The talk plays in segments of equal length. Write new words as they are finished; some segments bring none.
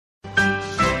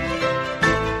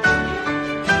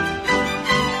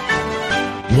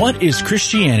What is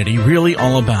Christianity really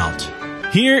all about?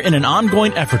 Here, in an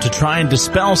ongoing effort to try and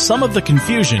dispel some of the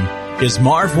confusion, is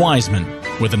Marv Wiseman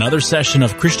with another session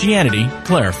of Christianity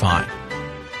Clarified.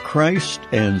 Christ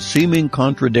and Seeming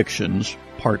Contradictions,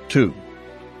 Part 2.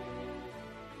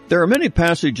 There are many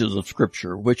passages of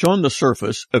Scripture which on the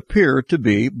surface appear to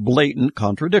be blatant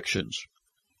contradictions.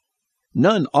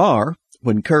 None are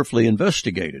when carefully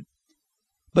investigated,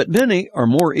 but many are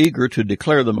more eager to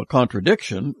declare them a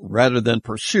contradiction rather than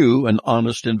pursue an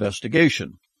honest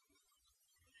investigation.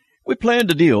 We plan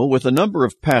to deal with a number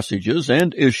of passages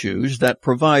and issues that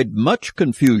provide much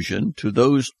confusion to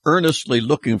those earnestly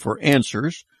looking for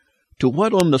answers to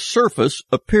what on the surface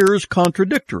appears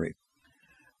contradictory.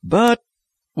 But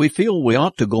we feel we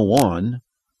ought to go on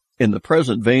in the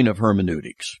present vein of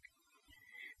hermeneutics.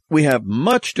 We have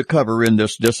much to cover in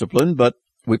this discipline, but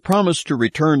we promise to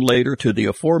return later to the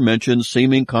aforementioned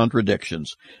seeming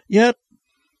contradictions. Yet,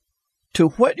 to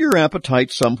whet your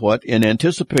appetite somewhat in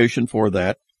anticipation for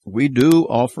that, we do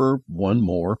offer one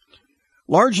more,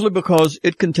 largely because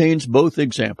it contains both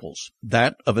examples,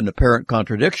 that of an apparent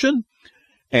contradiction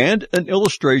and an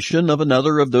illustration of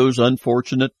another of those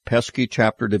unfortunate pesky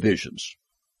chapter divisions.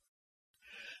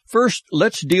 First,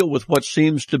 let's deal with what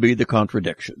seems to be the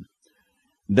contradiction.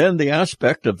 Then the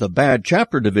aspect of the bad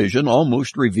chapter division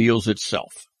almost reveals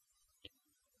itself.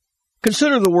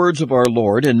 Consider the words of our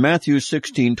Lord in Matthew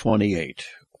 16:28,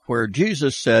 where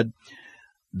Jesus said,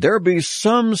 "There be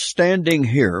some standing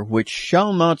here which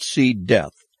shall not see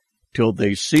death till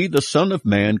they see the Son of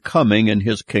Man coming in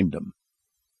his kingdom."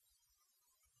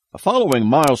 Following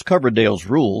Miles Coverdale's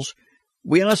rules,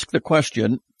 we ask the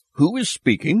question, who is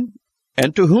speaking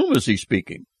and to whom is he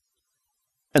speaking?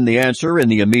 And the answer in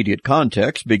the immediate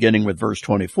context, beginning with verse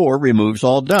 24, removes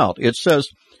all doubt. It says,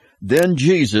 "Then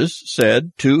Jesus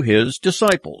said to his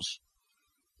disciples."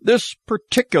 This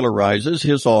particularizes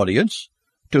his audience,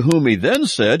 to whom he then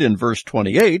said in verse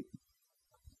 28,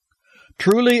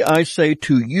 "Truly I say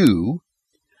to you,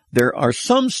 there are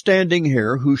some standing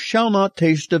here who shall not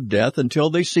taste of death until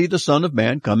they see the Son of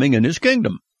Man coming in his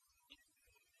kingdom."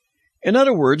 In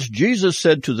other words, Jesus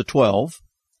said to the 12,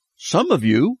 some of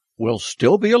you will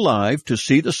still be alive to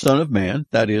see the Son of Man,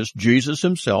 that is, Jesus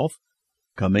himself,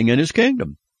 coming in his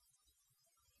kingdom.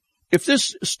 If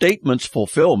this statement's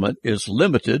fulfillment is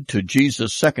limited to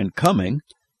Jesus' second coming,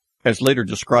 as later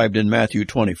described in Matthew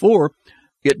 24,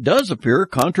 it does appear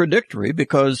contradictory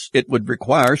because it would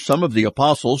require some of the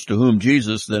apostles to whom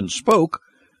Jesus then spoke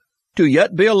to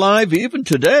yet be alive even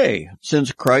today,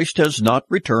 since Christ has not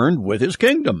returned with his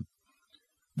kingdom.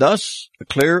 Thus, a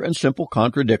clear and simple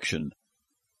contradiction,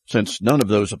 since none of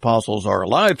those apostles are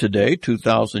alive today,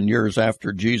 2,000 years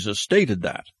after Jesus stated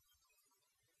that.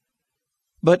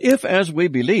 But if, as we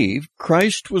believe,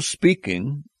 Christ was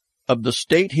speaking of the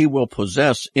state he will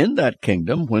possess in that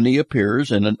kingdom when he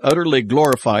appears in an utterly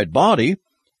glorified body,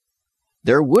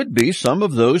 there would be some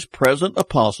of those present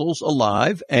apostles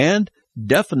alive and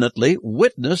definitely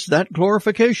witness that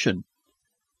glorification.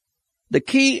 The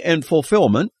key and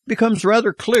fulfillment becomes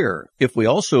rather clear if we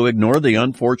also ignore the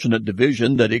unfortunate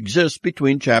division that exists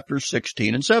between chapters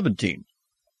 16 and 17.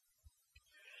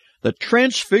 The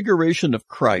transfiguration of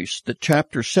Christ that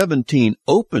chapter 17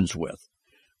 opens with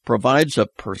provides a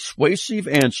persuasive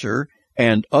answer,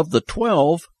 and of the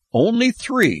 12, only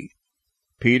 3,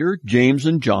 Peter, James,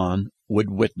 and John, would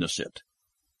witness it.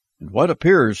 And what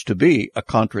appears to be a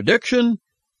contradiction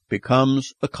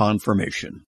becomes a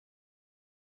confirmation.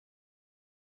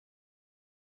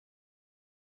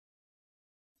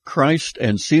 Christ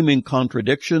and Seeming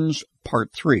Contradictions,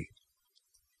 Part 3.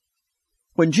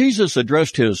 When Jesus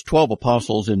addressed his 12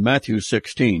 apostles in Matthew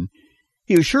 16,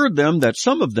 he assured them that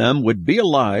some of them would be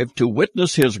alive to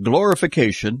witness his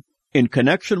glorification in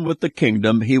connection with the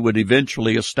kingdom he would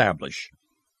eventually establish.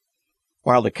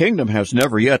 While the kingdom has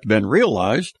never yet been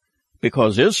realized,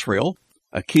 because Israel,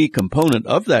 a key component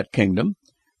of that kingdom,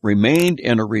 remained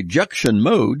in a rejection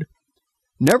mode,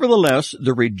 nevertheless,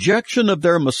 the rejection of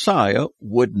their Messiah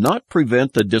would not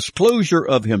prevent the disclosure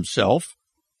of himself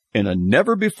in a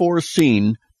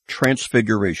never-before-seen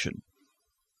transfiguration.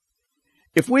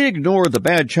 If we ignore the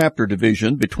bad chapter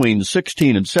division between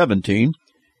 16 and 17,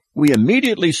 we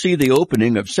immediately see the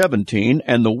opening of 17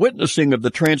 and the witnessing of the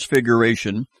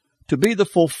transfiguration to be the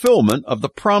fulfillment of the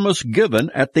promise given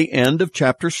at the end of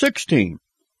chapter 16,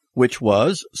 which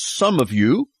was, some of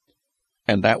you,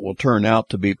 and that will turn out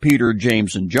to be Peter,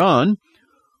 James, and John,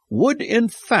 would in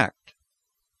fact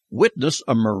witness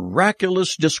a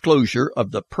miraculous disclosure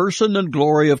of the person and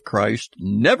glory of Christ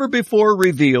never before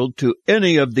revealed to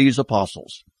any of these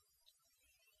apostles.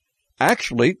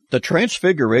 Actually, the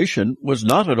Transfiguration was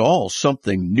not at all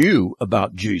something new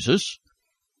about Jesus.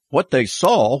 What they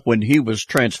saw when he was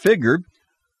transfigured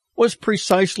was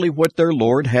precisely what their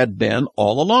Lord had been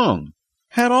all along,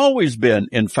 had always been,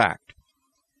 in fact.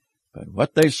 But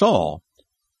what they saw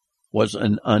was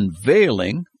an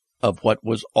unveiling of what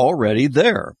was already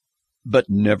there, but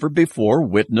never before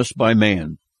witnessed by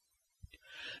man.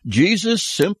 Jesus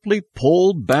simply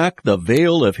pulled back the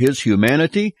veil of his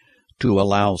humanity to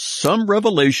allow some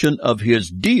revelation of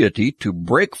his deity to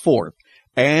break forth,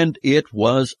 and it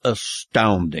was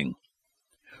astounding.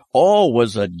 All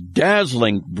was a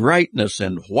dazzling brightness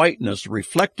and whiteness,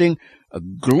 reflecting a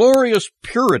glorious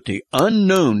purity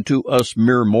unknown to us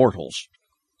mere mortals.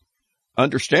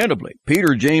 Understandably,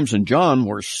 Peter, James, and John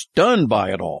were stunned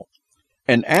by it all,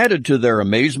 and added to their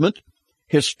amazement,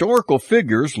 historical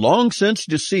figures long since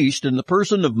deceased in the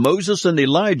person of Moses and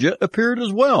Elijah appeared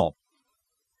as well.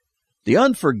 The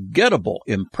unforgettable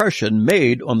impression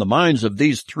made on the minds of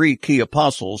these three key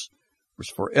apostles was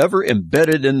forever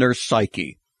embedded in their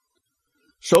psyche.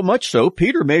 So much so,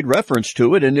 Peter made reference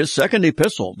to it in his second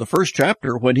epistle, the first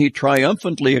chapter, when he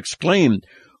triumphantly exclaimed,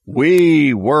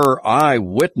 "We were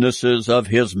eyewitnesses of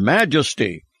his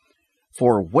majesty.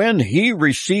 For when he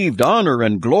received honor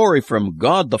and glory from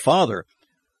God the Father,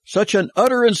 such an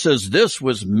utterance as this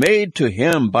was made to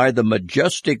him by the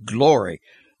majestic glory,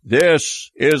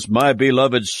 'This is my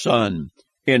beloved Son,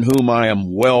 in whom I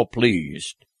am well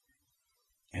pleased.'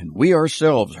 And we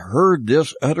ourselves heard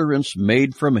this utterance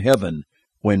made from heaven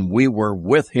when we were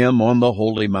with him on the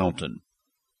holy mountain."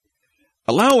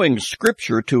 Allowing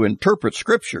Scripture to interpret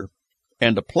Scripture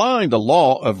and applying the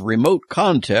law of remote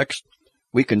context,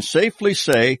 we can safely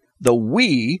say the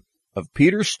 "we" of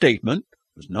Peter's statement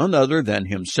was none other than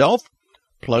himself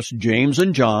plus James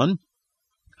and John,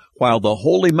 while the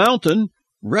holy mountain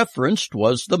referenced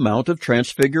was the Mount of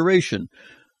Transfiguration.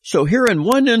 So here in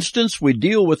one instance we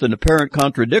deal with an apparent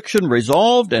contradiction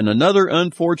resolved and another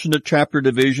unfortunate chapter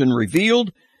division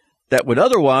revealed that would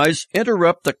otherwise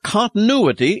interrupt the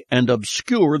continuity and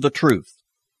obscure the truth.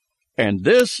 And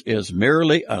this is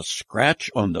merely a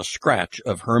scratch on the scratch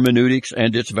of hermeneutics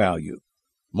and its value.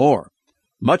 More,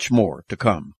 much more to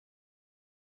come.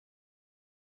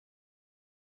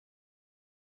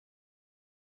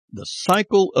 The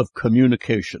cycle of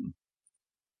communication.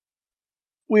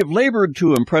 We have labored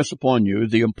to impress upon you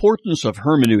the importance of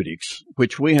hermeneutics,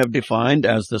 which we have defined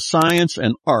as the science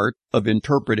and art of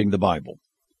interpreting the Bible.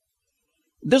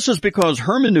 This is because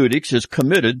hermeneutics is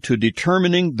committed to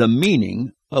determining the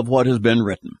meaning of what has been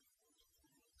written.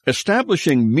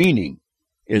 Establishing meaning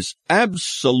is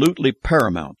absolutely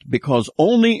paramount, because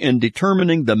only in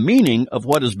determining the meaning of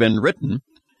what has been written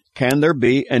can there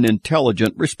be an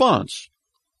intelligent response.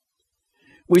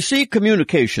 We see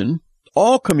communication,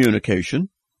 all communication,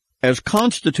 as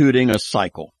constituting a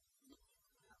cycle.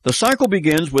 The cycle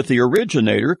begins with the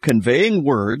originator conveying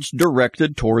words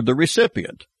directed toward the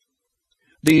recipient.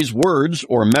 These words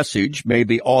or message may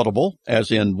be audible,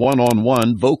 as in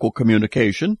one-on-one vocal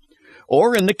communication,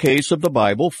 or in the case of the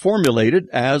Bible, formulated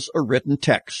as a written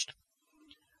text.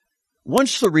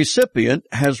 Once the recipient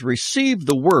has received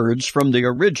the words from the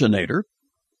originator,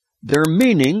 their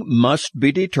meaning must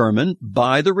be determined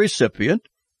by the recipient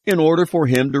in order for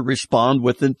him to respond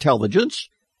with intelligence,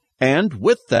 and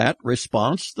with that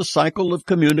response, the cycle of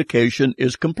communication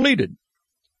is completed.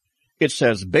 It's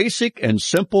as basic and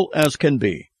simple as can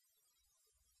be.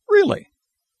 Really?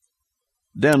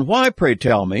 Then why, pray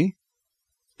tell me,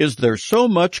 is there so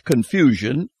much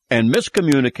confusion and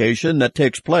miscommunication that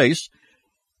takes place,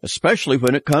 especially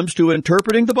when it comes to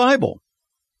interpreting the Bible?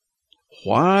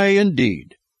 Why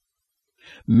indeed?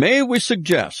 May we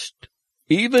suggest,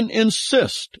 even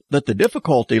insist, that the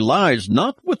difficulty lies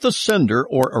not with the sender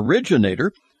or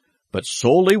originator, but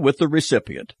solely with the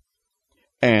recipient.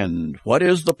 And what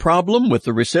is the problem with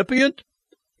the recipient?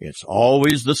 It's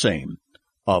always the same,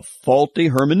 a faulty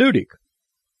hermeneutic.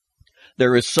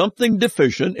 There is something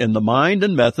deficient in the mind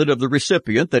and method of the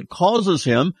recipient that causes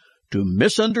him to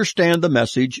misunderstand the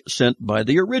message sent by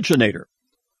the originator.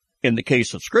 In the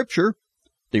case of Scripture,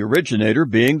 the originator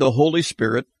being the Holy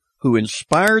Spirit, who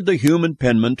inspired the human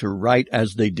penman to write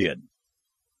as they did.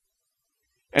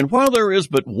 And while there is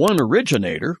but one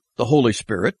originator, the Holy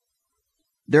Spirit,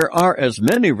 there are as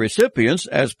many recipients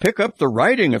as pick up the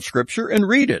writing of Scripture and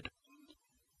read it.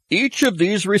 Each of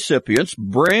these recipients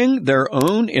bring their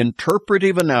own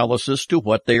interpretive analysis to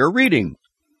what they are reading.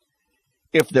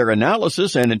 If their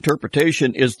analysis and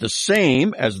interpretation is the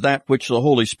same as that which the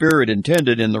Holy Spirit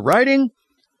intended in the writing,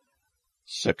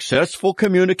 successful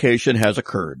communication has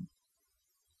occurred.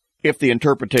 If the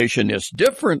interpretation is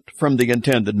different from the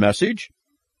intended message,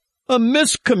 a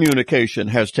miscommunication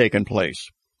has taken place.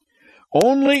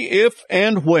 Only if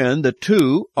and when the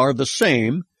two are the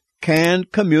same can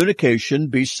communication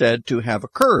be said to have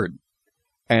occurred,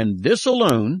 and this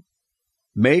alone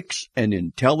makes an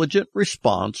intelligent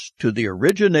response to the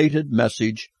originated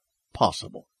message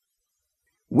possible.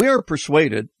 We are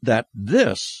persuaded that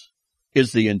this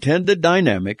is the intended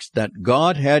dynamics that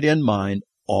God had in mind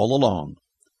all along,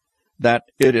 that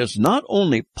it is not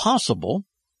only possible,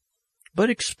 but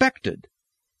expected.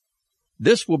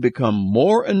 This will become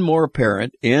more and more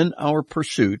apparent in our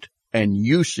pursuit and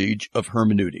usage of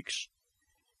hermeneutics.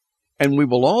 And we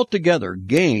will altogether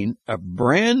gain a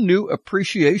brand new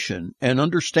appreciation and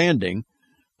understanding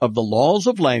of the laws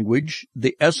of language,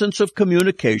 the essence of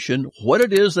communication, what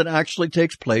it is that actually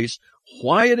takes place,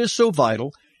 why it is so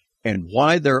vital, and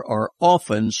why there are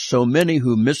often so many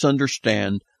who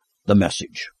misunderstand the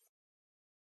message.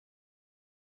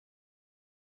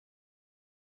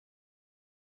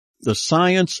 The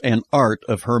Science and Art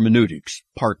of Hermeneutics,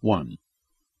 Part 1.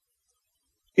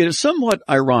 It is somewhat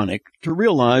ironic to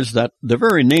realize that the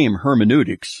very name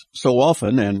hermeneutics, so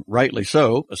often, and rightly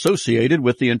so, associated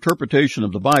with the interpretation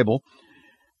of the Bible,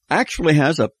 actually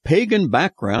has a pagan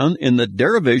background in the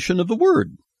derivation of the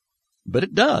word. But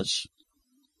it does.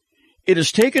 It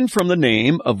is taken from the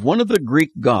name of one of the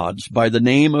Greek gods by the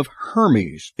name of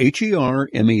Hermes,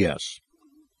 Hermes.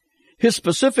 His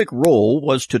specific role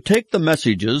was to take the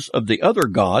messages of the other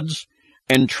gods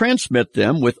and transmit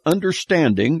them with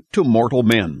understanding to mortal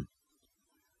men.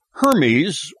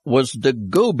 Hermes was the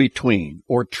go-between,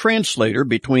 or translator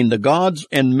between the gods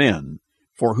and men,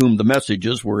 for whom the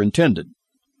messages were intended.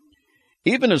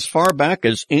 Even as far back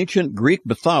as ancient Greek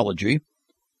mythology,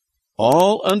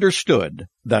 all understood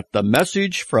that the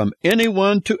message from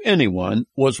anyone to anyone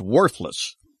was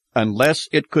worthless unless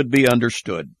it could be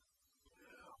understood.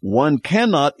 One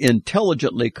cannot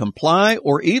intelligently comply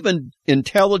or even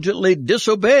intelligently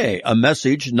disobey a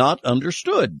message not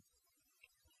understood.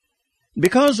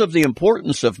 Because of the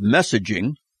importance of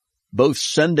messaging, both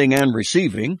sending and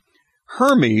receiving,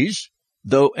 Hermes,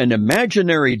 though an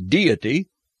imaginary deity,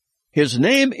 his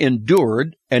name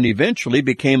endured and eventually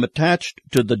became attached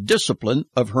to the discipline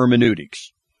of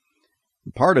hermeneutics.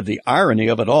 Part of the irony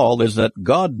of it all is that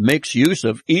God makes use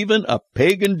of even a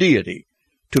pagan deity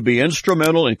to be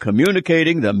instrumental in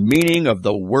communicating the meaning of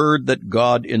the word that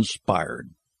God inspired.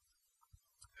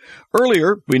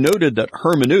 Earlier, we noted that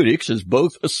hermeneutics is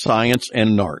both a science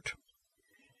and an art.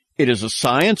 It is a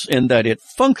science in that it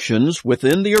functions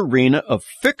within the arena of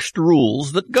fixed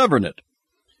rules that govern it.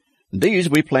 These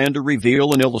we plan to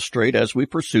reveal and illustrate as we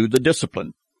pursue the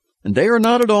discipline. And they are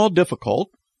not at all difficult,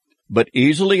 but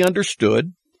easily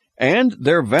understood, and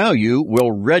their value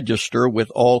will register with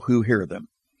all who hear them.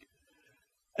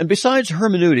 And besides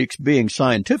hermeneutics being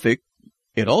scientific,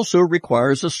 it also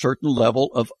requires a certain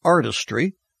level of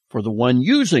artistry for the one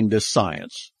using this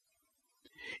science.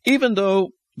 Even though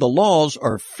the laws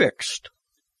are fixed,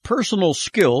 personal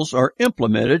skills are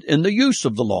implemented in the use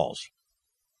of the laws.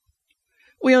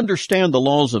 We understand the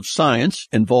laws of science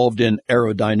involved in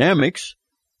aerodynamics,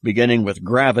 beginning with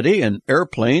gravity and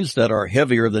airplanes that are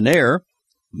heavier than air,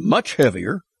 much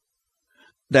heavier,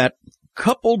 that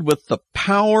coupled with the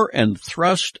power and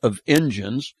thrust of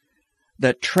engines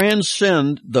that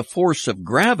transcend the force of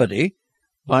gravity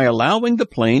by allowing the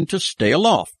plane to stay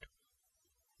aloft.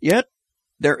 Yet,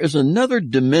 there is another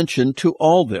dimension to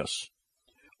all this.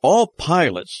 All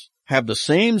pilots have the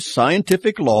same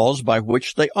scientific laws by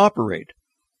which they operate,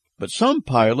 but some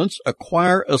pilots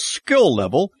acquire a skill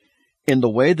level in the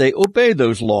way they obey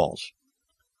those laws.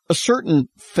 A certain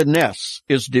finesse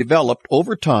is developed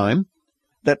over time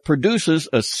that produces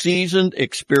a seasoned,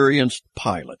 experienced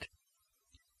pilot.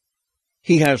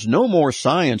 He has no more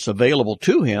science available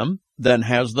to him than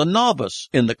has the novice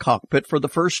in the cockpit for the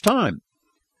first time,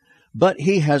 but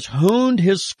he has honed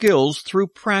his skills through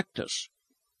practice.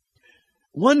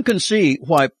 One can see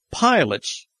why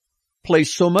pilots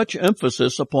place so much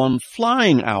emphasis upon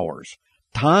flying hours,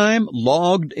 time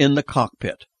logged in the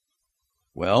cockpit.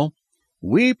 Well,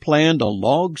 we plan to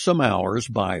log some hours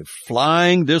by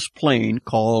flying this plane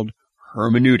called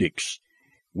hermeneutics.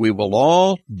 We will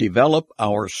all develop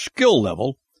our skill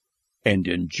level and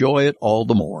enjoy it all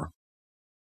the more.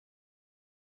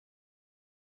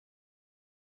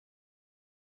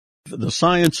 The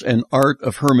Science and Art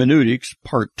of Hermeneutics,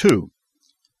 Part 2.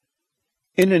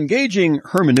 In engaging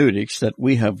hermeneutics that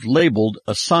we have labeled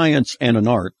a science and an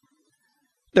art,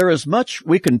 there is much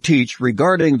we can teach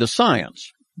regarding the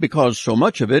science, because so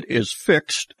much of it is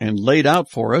fixed and laid out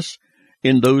for us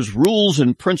in those rules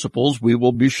and principles we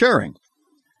will be sharing.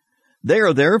 They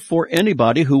are there for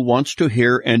anybody who wants to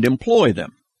hear and employ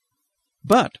them.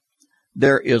 But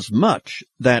there is much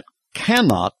that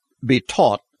cannot be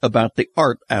taught about the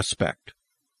art aspect.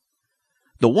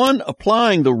 The one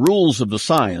applying the rules of the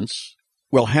science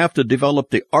will have to develop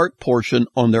the art portion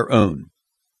on their own,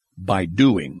 by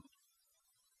doing.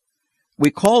 We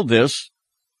call this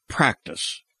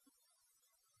practice.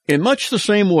 In much the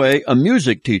same way a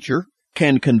music teacher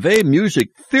can convey music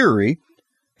theory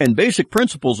and basic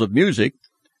principles of music,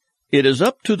 it is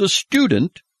up to the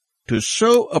student to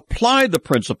so apply the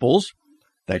principles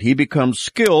that he becomes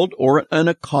skilled or an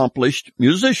accomplished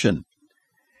musician.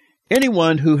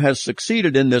 Anyone who has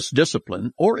succeeded in this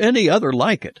discipline, or any other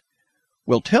like it,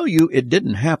 will tell you it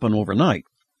didn't happen overnight.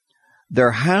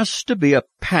 There has to be a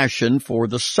passion for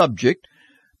the subject,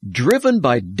 driven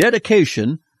by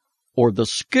dedication, or the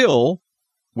skill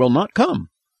will not come.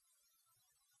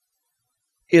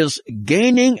 Is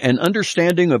gaining an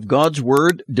understanding of God's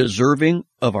Word deserving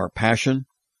of our passion?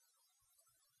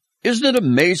 Isn't it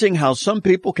amazing how some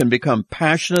people can become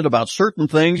passionate about certain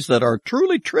things that are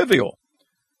truly trivial,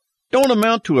 don't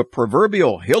amount to a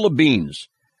proverbial hill of beans,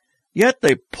 yet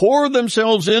they pour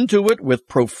themselves into it with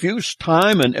profuse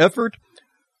time and effort,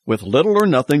 with little or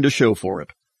nothing to show for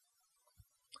it?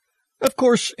 Of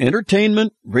course,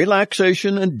 entertainment,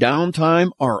 relaxation, and downtime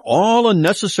are all a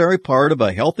necessary part of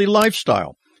a healthy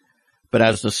lifestyle. But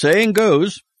as the saying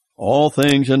goes, all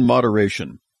things in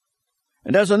moderation.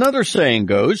 And as another saying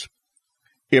goes,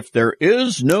 if there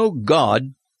is no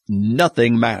God,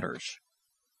 nothing matters.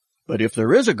 But if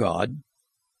there is a God,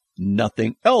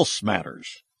 nothing else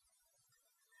matters.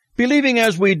 Believing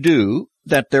as we do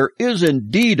that there is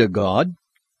indeed a God,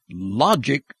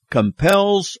 logic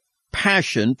compels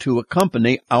passion to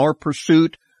accompany our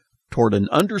pursuit toward an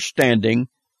understanding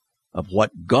of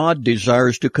what God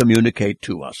desires to communicate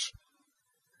to us.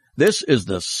 This is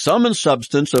the sum and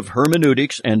substance of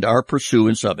hermeneutics and our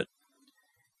pursuance of it.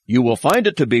 You will find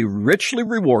it to be richly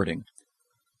rewarding.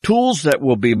 Tools that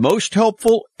will be most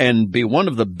helpful and be one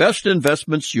of the best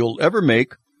investments you'll ever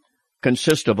make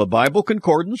consist of a Bible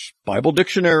concordance, Bible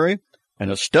dictionary, and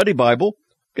a study Bible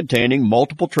containing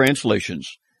multiple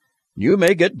translations. You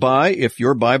may get by if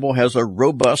your Bible has a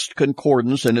robust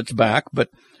concordance in its back, but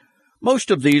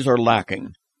most of these are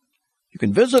lacking. You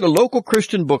can visit a local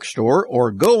Christian bookstore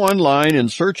or go online in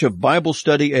search of Bible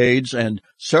study aids, and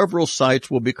several sites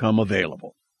will become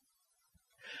available.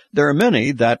 There are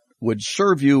many that would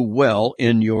serve you well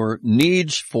in your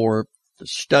needs for the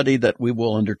study that we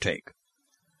will undertake.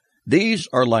 These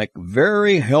are like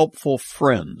very helpful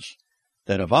friends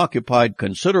that have occupied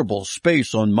considerable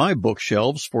space on my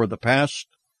bookshelves for the past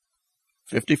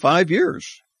 55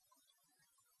 years.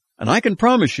 And I can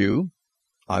promise you,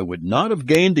 I would not have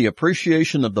gained the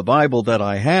appreciation of the Bible that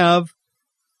I have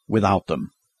without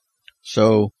them.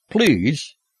 So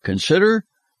please consider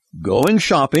going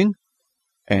shopping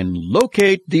and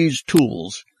locate these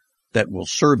tools that will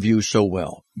serve you so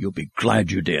well. You'll be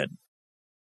glad you did.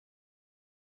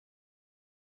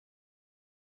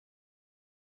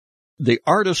 The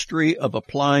artistry of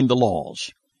applying the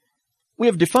laws. We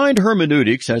have defined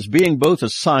hermeneutics as being both a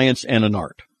science and an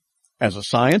art. As a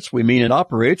science, we mean it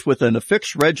operates within a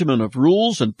fixed regimen of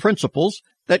rules and principles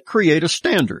that create a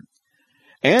standard.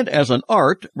 And as an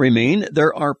art, we mean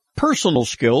there are personal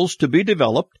skills to be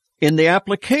developed in the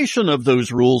application of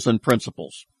those rules and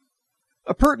principles.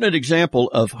 A pertinent example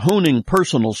of honing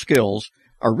personal skills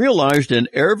are realized in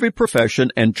every profession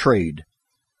and trade.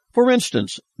 For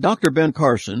instance, Dr. Ben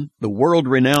Carson, the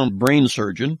world-renowned brain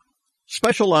surgeon,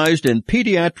 specialized in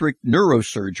pediatric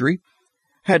neurosurgery,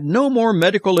 had no more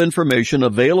medical information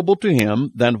available to him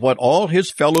than what all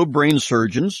his fellow brain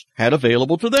surgeons had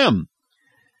available to them.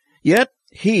 Yet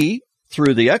he,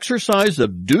 through the exercise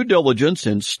of due diligence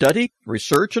in study,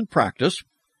 research, and practice,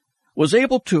 was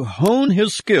able to hone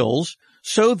his skills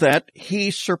so that he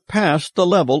surpassed the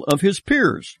level of his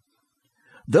peers.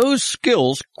 Those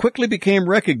skills quickly became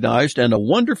recognized, and a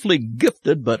wonderfully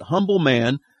gifted but humble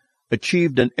man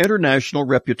achieved an international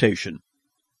reputation.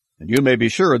 And you may be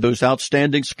sure those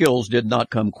outstanding skills did not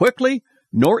come quickly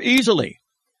nor easily,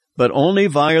 but only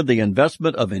via the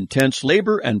investment of intense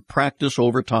labor and practice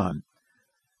over time.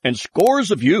 And scores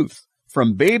of youth,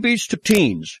 from babies to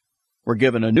teens, were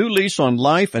given a new lease on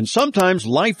life, and sometimes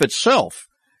life itself,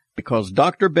 because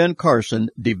Dr. Ben Carson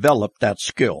developed that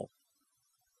skill.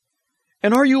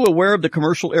 And are you aware of the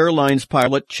commercial airlines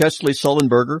pilot Chesley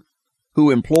Sullenberger, who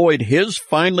employed his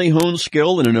finely honed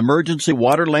skill in an emergency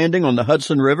water landing on the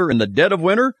Hudson River in the dead of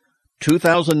winter,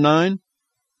 2009?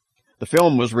 The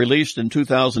film was released in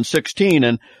 2016,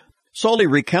 and Sully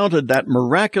recounted that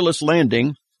miraculous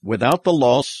landing without the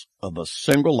loss of a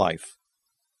single life.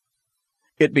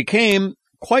 It became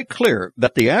quite clear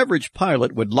that the average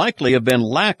pilot would likely have been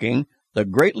lacking the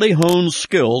greatly honed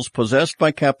skills possessed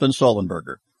by Captain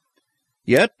Sullenberger.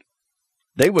 Yet,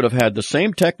 they would have had the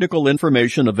same technical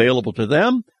information available to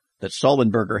them that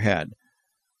Sullenberger had.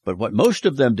 But what most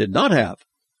of them did not have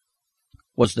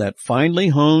was that finely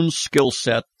honed skill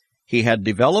set he had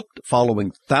developed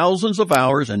following thousands of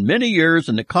hours and many years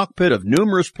in the cockpit of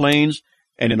numerous planes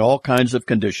and in all kinds of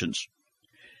conditions.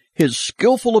 His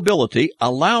skillful ability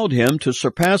allowed him to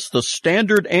surpass the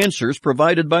standard answers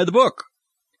provided by the book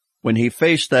when he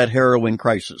faced that harrowing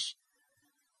crisis.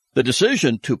 The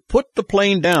decision to put the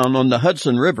plane down on the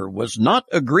Hudson River was not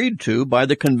agreed to by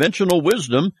the conventional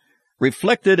wisdom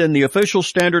reflected in the official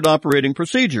standard operating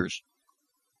procedures.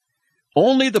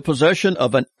 Only the possession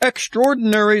of an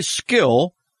extraordinary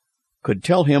skill could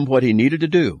tell him what he needed to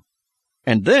do.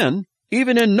 And then,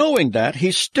 even in knowing that,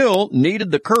 he still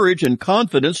needed the courage and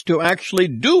confidence to actually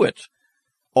do it,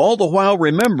 all the while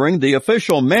remembering the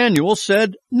official manual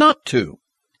said not to.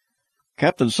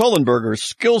 Captain Sullenberger's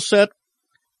skill set,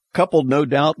 coupled no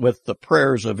doubt with the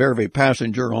prayers of every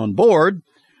passenger on board,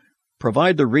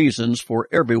 provide the reasons for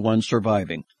everyone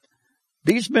surviving.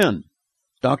 These men,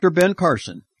 Dr. Ben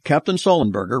Carson, Captain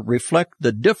Sullenberger, reflect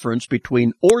the difference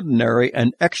between ordinary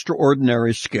and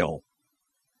extraordinary skill.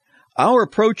 Our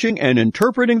approaching and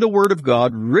interpreting the Word of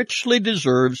God richly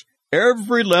deserves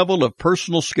every level of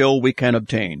personal skill we can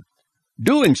obtain.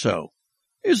 Doing so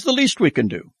is the least we can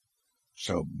do.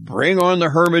 So bring on the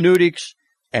hermeneutics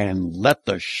and let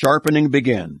the sharpening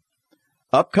begin.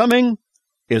 Upcoming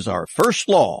is our first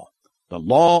law, the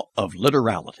law of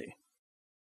literality.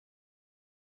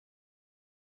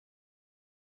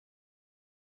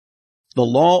 The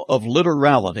Law of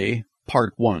Literality,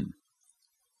 Part 1.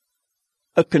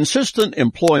 A consistent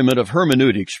employment of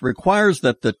hermeneutics requires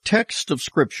that the text of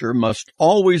Scripture must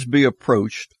always be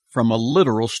approached from a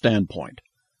literal standpoint.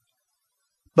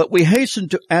 But we hasten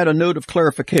to add a note of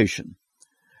clarification.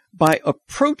 By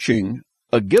approaching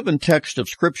a given text of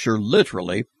Scripture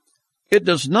literally, it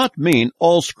does not mean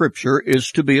all Scripture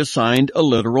is to be assigned a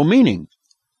literal meaning.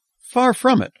 Far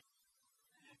from it.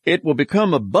 It will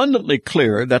become abundantly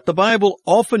clear that the Bible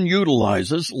often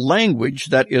utilizes language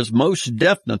that is most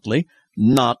definitely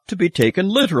not to be taken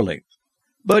literally,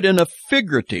 but in a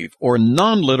figurative or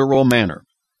non-literal manner.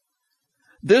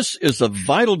 This is a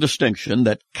vital distinction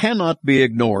that cannot be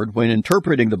ignored when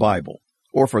interpreting the Bible,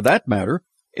 or for that matter,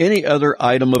 any other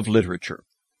item of literature.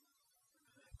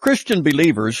 Christian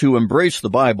believers who embrace the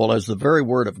Bible as the very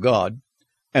Word of God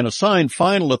and assign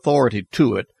final authority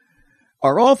to it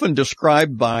are often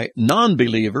described by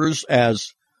non-believers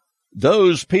as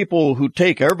those people who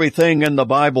take everything in the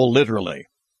Bible literally.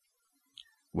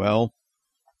 Well,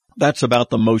 that's about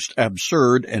the most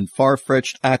absurd and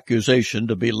far-fetched accusation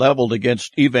to be leveled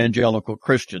against evangelical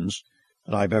Christians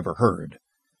that I've ever heard.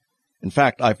 In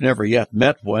fact, I've never yet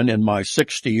met one in my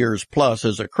 60 years plus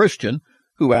as a Christian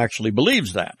who actually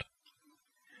believes that.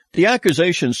 The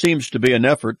accusation seems to be an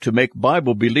effort to make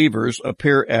Bible believers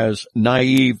appear as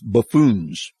naive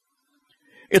buffoons.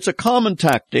 It's a common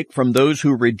tactic from those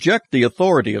who reject the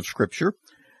authority of Scripture,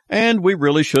 and we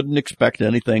really shouldn't expect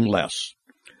anything less.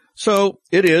 So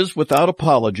it is without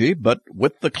apology, but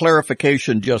with the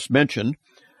clarification just mentioned,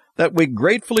 that we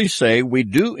gratefully say we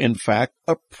do in fact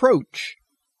approach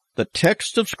the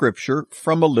text of Scripture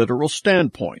from a literal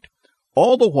standpoint,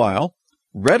 all the while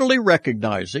readily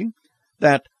recognizing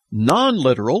that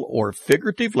non-literal or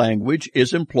figurative language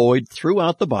is employed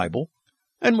throughout the Bible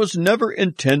and was never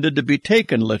intended to be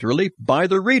taken literally by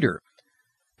the reader,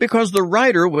 because the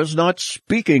writer was not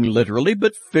speaking literally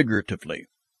but figuratively.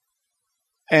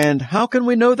 And how can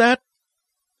we know that?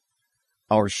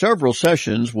 Our several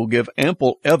sessions will give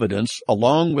ample evidence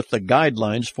along with the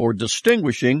guidelines for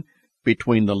distinguishing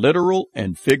between the literal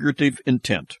and figurative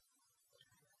intent.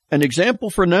 An example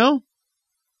for now?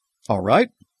 All right.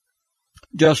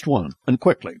 Just one, and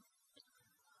quickly.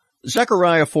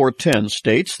 Zechariah 4:10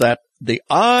 states that the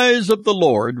eyes of the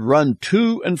Lord run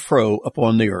to and fro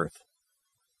upon the earth.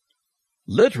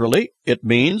 Literally, it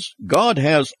means God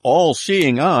has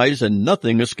all-seeing eyes and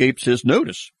nothing escapes his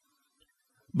notice.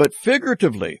 But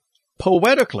figuratively,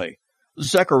 poetically,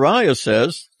 Zechariah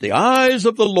says, the eyes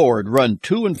of the Lord run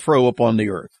to and fro upon the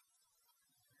earth.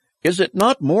 Is it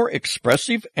not more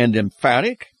expressive and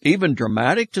emphatic, even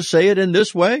dramatic, to say it in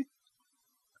this way?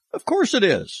 Of course it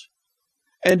is.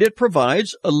 And it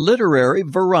provides a literary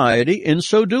variety in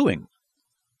so doing.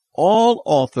 All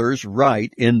authors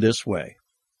write in this way.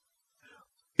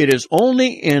 It is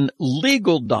only in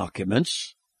legal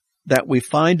documents that we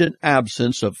find an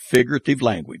absence of figurative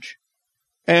language,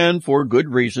 and for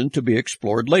good reason to be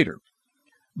explored later.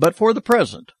 But for the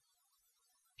present,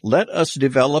 let us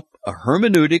develop a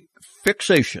hermeneutic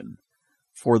fixation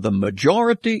for the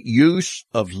majority use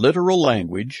of literal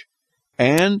language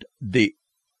and the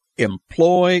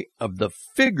employ of the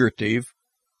figurative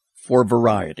for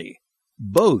variety.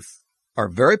 Both are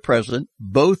very present,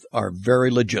 both are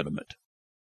very legitimate.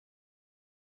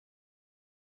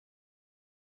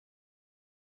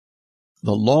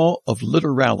 The Law of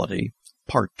Literality,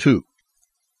 Part 2.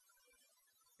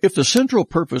 If the central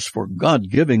purpose for God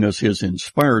giving us His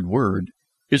inspired Word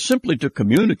is simply to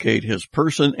communicate His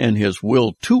person and His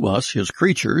will to us, His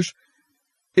creatures,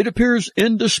 it appears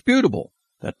indisputable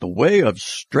that the way of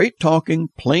straight-talking,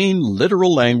 plain,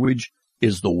 literal language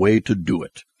is the way to do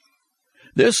it.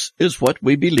 This is what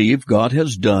we believe God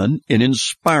has done in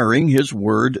inspiring His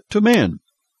Word to man.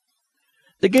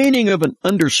 The gaining of an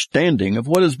understanding of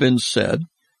what has been said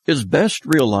is best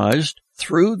realized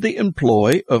through the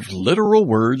employ of literal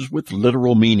words with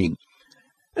literal meaning.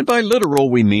 And by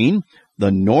literal we mean the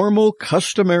normal,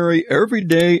 customary,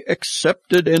 everyday,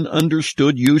 accepted and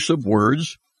understood use of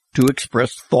words to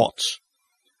express thoughts.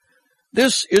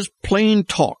 This is plain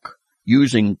talk,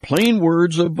 using plain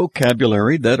words of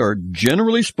vocabulary that are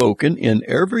generally spoken in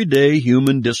everyday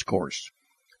human discourse.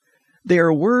 They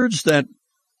are words that,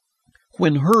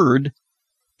 when heard,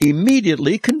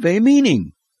 immediately convey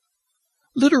meaning.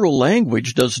 Literal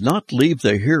language does not leave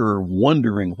the hearer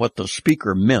wondering what the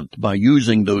speaker meant by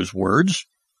using those words.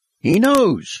 He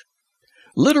knows.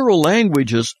 Literal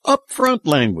language is upfront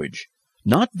language,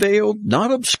 not veiled,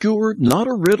 not obscured, not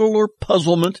a riddle or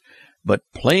puzzlement, but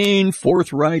plain,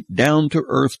 forthright,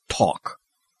 down-to-earth talk.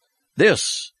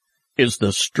 This is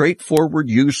the straightforward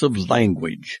use of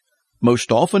language,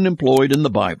 most often employed in the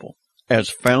Bible, as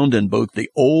found in both the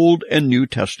Old and New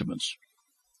Testaments.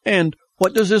 And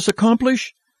what does this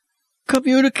accomplish?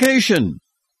 Communication.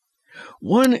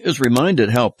 One is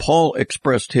reminded how Paul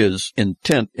expressed his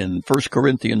intent in 1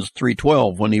 Corinthians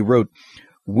 3:12 when he wrote,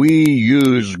 "We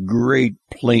use great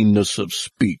plainness of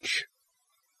speech."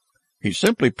 He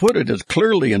simply put it as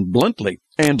clearly and bluntly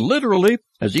and literally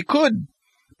as he could,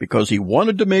 because he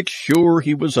wanted to make sure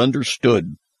he was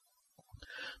understood.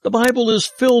 The Bible is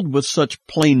filled with such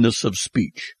plainness of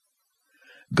speech.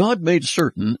 God made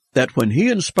certain that when He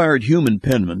inspired human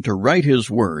penmen to write His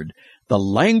Word, the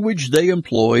language they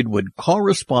employed would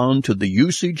correspond to the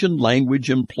usage and language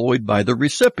employed by the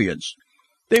recipients.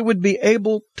 They would be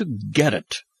able to get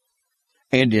it.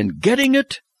 And in getting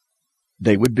it,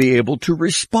 they would be able to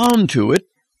respond to it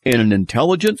in an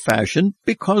intelligent fashion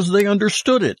because they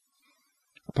understood it.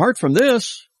 Apart from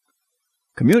this,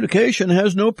 communication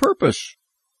has no purpose.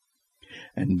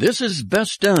 And this is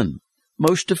best done,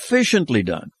 most efficiently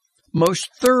done, most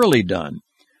thoroughly done,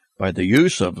 by the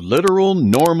use of literal,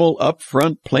 normal,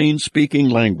 upfront, plain-speaking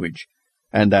language.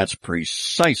 And that's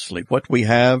precisely what we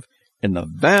have in the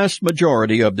vast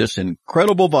majority of this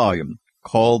incredible volume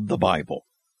called the Bible.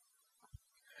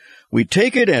 We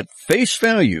take it at face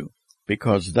value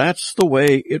because that's the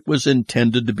way it was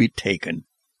intended to be taken.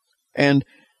 And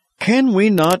can we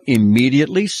not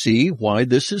immediately see why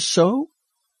this is so?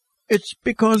 It's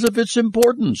because of its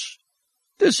importance.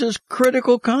 This is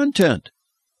critical content.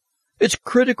 It's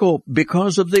critical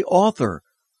because of the author,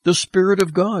 the Spirit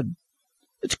of God.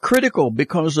 It's critical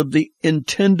because of the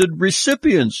intended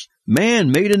recipients,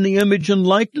 man made in the image and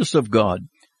likeness of God.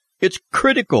 It's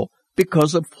critical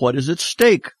because of what is at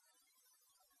stake.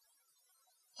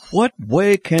 What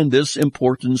way can this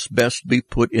importance best be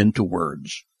put into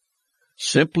words?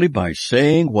 Simply by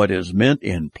saying what is meant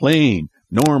in plain,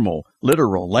 normal,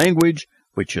 literal language,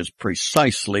 which is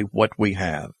precisely what we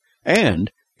have,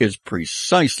 and is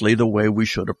precisely the way we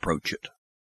should approach it.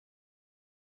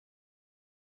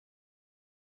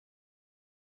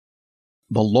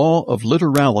 The Law of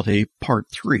Literality, Part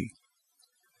 3.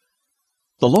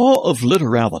 The law of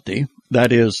literality,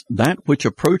 that is, that which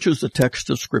approaches the text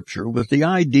of Scripture with the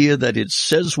idea that it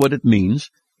says what it means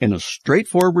in a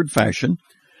straightforward fashion,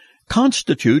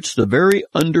 constitutes the very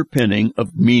underpinning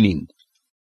of meaning.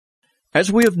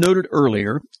 As we have noted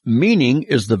earlier, meaning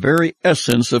is the very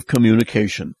essence of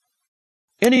communication.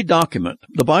 Any document,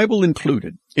 the Bible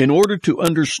included, in order to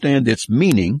understand its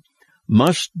meaning,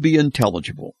 must be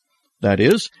intelligible. That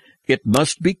is, it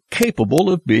must be capable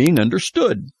of being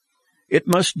understood. It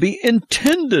must be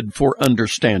intended for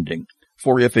understanding,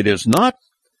 for if it is not,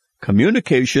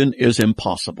 communication is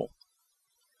impossible.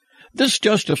 This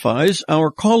justifies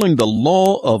our calling the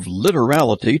law of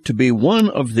literality to be one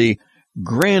of the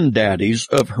granddaddies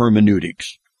of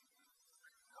hermeneutics.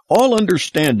 All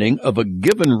understanding of a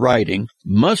given writing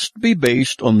must be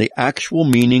based on the actual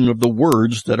meaning of the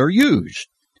words that are used.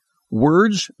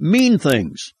 Words mean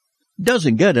things.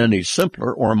 doesn't get any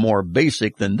simpler or more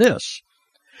basic than this.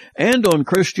 And on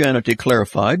Christianity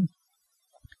Clarified,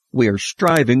 we are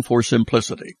striving for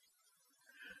simplicity.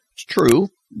 It's true,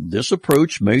 this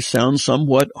approach may sound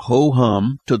somewhat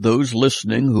ho-hum to those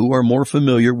listening who are more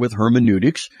familiar with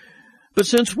hermeneutics, but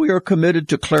since we are committed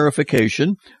to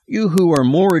clarification, you who are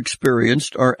more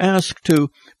experienced are asked to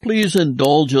please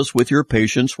indulge us with your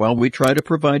patience while we try to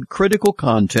provide critical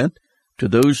content to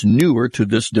those newer to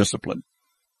this discipline.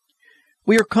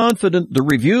 We are confident the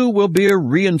review will be a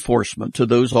reinforcement to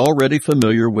those already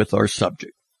familiar with our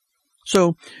subject.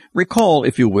 So, recall,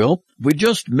 if you will, we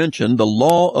just mentioned the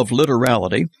law of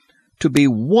literality to be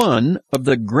one of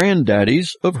the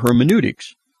granddaddies of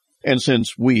hermeneutics. And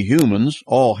since we humans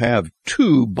all have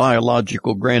two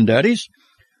biological granddaddies,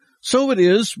 so it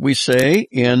is, we say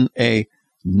in a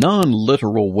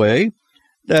non-literal way,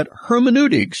 that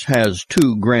hermeneutics has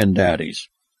two granddaddies.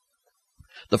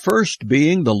 The first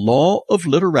being the law of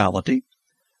literality,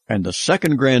 and the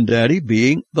second granddaddy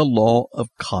being the law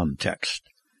of context.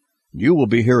 You will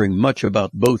be hearing much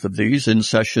about both of these in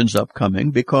sessions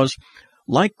upcoming because,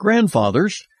 like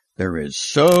grandfathers, there is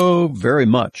so very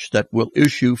much that will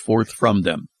issue forth from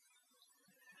them.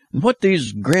 And what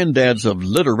these granddads of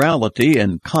literality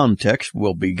and context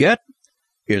will beget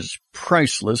is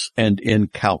priceless and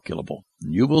incalculable.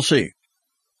 You will see.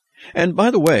 And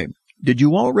by the way, did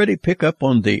you already pick up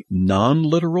on the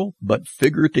non-literal but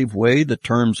figurative way the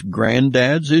term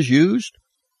granddads is used?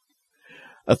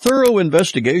 A thorough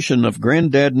investigation of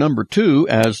granddad number 2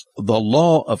 as the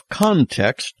law of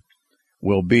context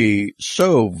will be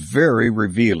so very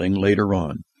revealing later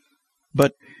on.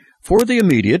 But for the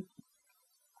immediate,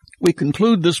 we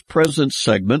conclude this present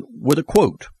segment with a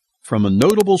quote from a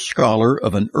notable scholar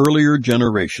of an earlier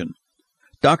generation.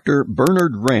 Dr.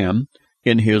 Bernard Ramm,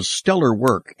 in his stellar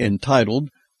work entitled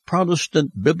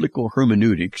Protestant Biblical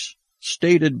Hermeneutics,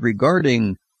 stated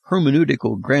regarding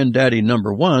hermeneutical granddaddy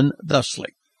number 1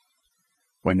 thusly: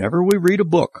 whenever we read a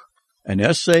book, an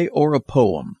essay, or a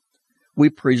poem, we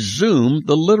presume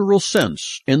the literal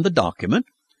sense in the document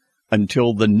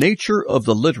until the nature of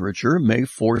the literature may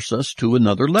force us to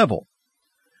another level.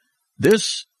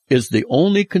 This is the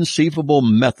only conceivable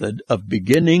method of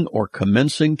beginning or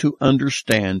commencing to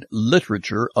understand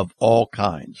literature of all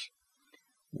kinds.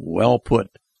 Well put,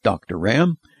 Dr.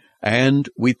 Ramm, and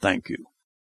we thank you.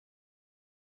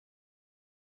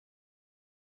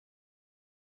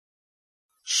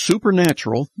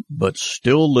 Supernatural, but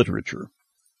still literature.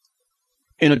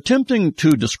 In attempting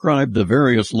to describe the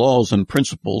various laws and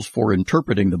principles for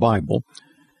interpreting the Bible,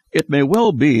 it may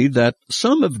well be that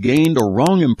some have gained a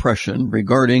wrong impression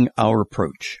regarding our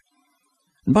approach.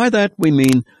 And by that we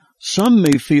mean some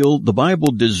may feel the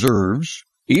Bible deserves,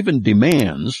 even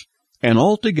demands, an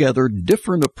altogether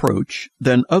different approach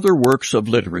than other works of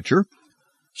literature,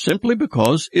 simply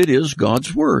because it is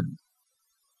God's Word.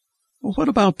 Well, what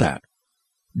about that?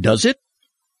 Does it?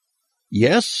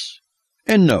 Yes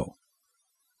and no.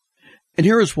 And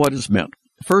here is what is meant,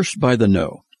 first by the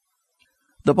no.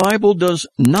 The Bible does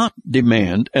not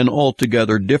demand an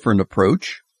altogether different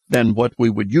approach than what we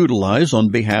would utilize on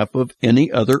behalf of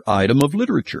any other item of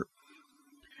literature.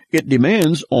 It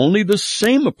demands only the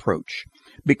same approach,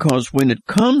 because when it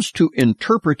comes to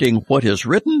interpreting what is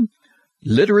written,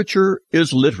 literature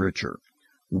is literature.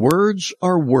 Words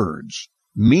are words.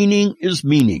 Meaning is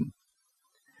meaning.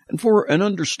 And for an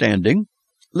understanding,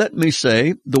 let me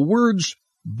say the words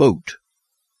boat,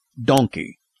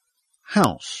 donkey,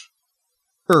 house,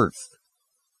 earth,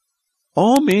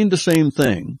 all mean the same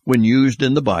thing when used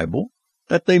in the Bible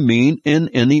that they mean in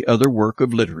any other work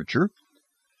of literature,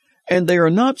 and they are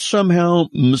not somehow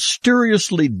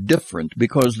mysteriously different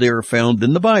because they are found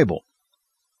in the Bible.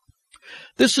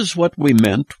 This is what we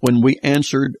meant when we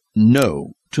answered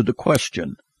no to the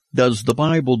question, does the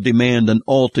Bible demand an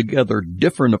altogether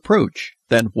different approach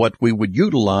than what we would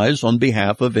utilize on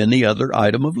behalf of any other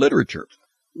item of literature?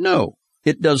 No,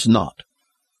 it does not.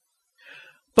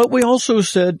 But we also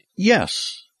said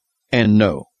yes and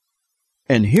no.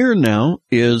 And here now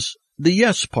is the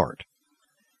yes part.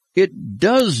 It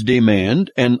does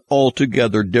demand an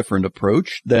altogether different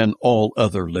approach than all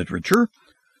other literature,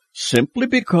 simply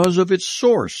because of its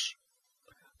source.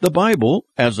 The Bible,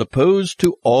 as opposed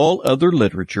to all other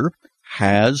literature,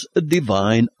 has a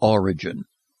divine origin.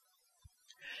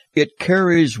 It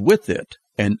carries with it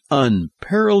an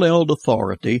unparalleled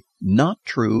authority not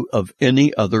true of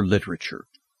any other literature.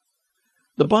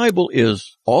 The Bible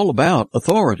is all about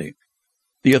authority,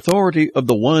 the authority of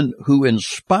the one who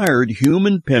inspired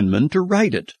human penmen to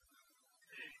write it.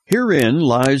 Herein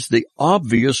lies the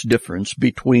obvious difference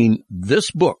between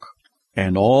this book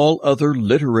and all other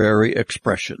literary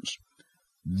expressions.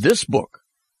 This book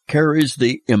carries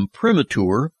the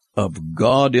imprimatur of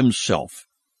God Himself.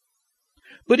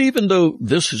 But even though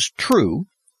this is true,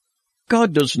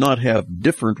 God does not have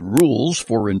different rules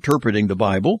for interpreting the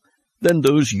Bible than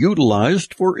those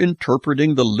utilized for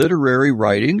interpreting the literary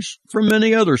writings from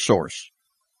any other source.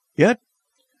 Yet,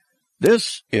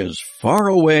 this is far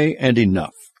away and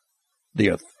enough. The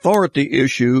authority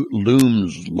issue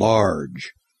looms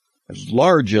large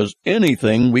as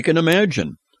anything we can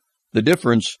imagine, the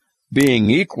difference being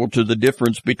equal to the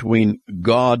difference between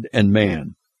God and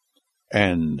man.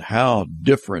 And how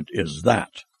different is that?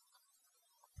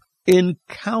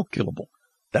 Incalculable.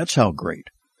 That's how great.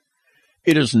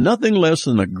 It is nothing less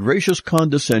than a gracious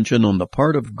condescension on the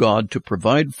part of God to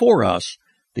provide for us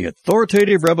the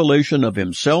authoritative revelation of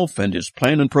Himself and His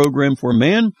plan and program for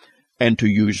man, and to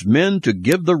use men to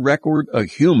give the record a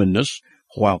humanness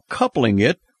while coupling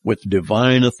it with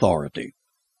divine authority.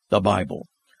 The Bible.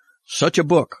 Such a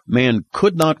book man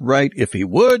could not write if he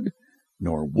would,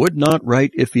 nor would not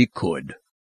write if he could.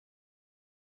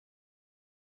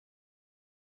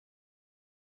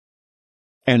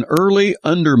 An early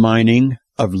undermining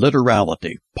of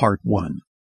literality, Part 1.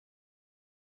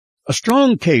 A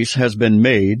strong case has been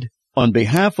made on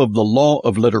behalf of the law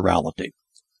of literality,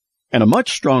 and a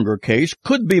much stronger case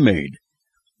could be made,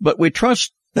 but we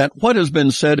trust that what has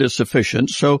been said is sufficient,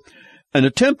 so an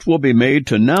attempt will be made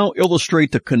to now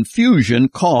illustrate the confusion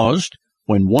caused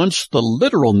when once the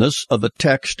literalness of a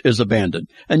text is abandoned.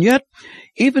 And yet,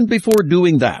 even before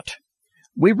doing that,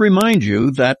 we remind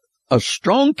you that a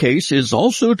strong case is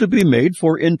also to be made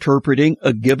for interpreting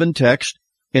a given text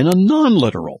in a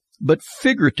non-literal but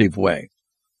figurative way.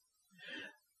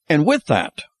 And with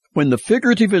that, when the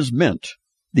figurative is meant,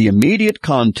 the immediate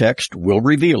context will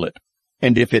reveal it.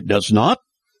 And if it does not,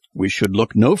 we should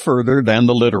look no further than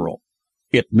the literal.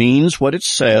 It means what it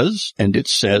says, and it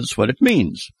says what it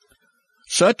means.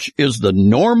 Such is the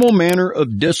normal manner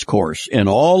of discourse in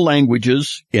all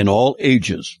languages, in all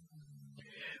ages.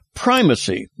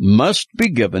 Primacy must be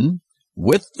given,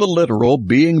 with the literal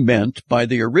being meant by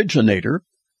the originator,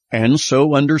 and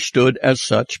so understood as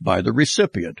such by the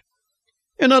recipient.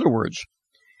 In other words,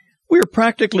 we are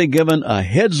practically given a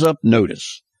heads-up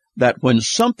notice that when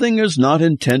something is not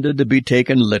intended to be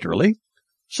taken literally,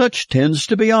 such tends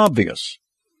to be obvious.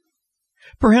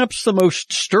 Perhaps the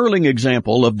most sterling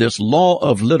example of this law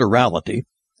of literality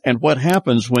and what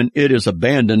happens when it is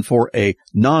abandoned for a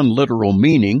non-literal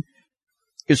meaning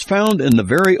is found in the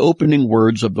very opening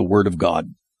words of the Word of God.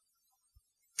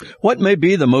 What may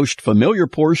be the most familiar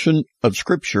portion of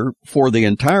Scripture for the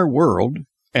entire world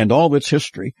and all its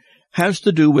history has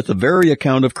to do with the very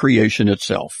account of creation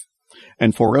itself.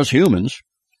 And for us humans,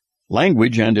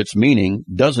 language and its meaning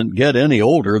doesn't get any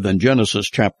older than Genesis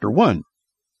chapter 1.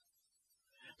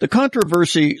 The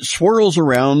controversy swirls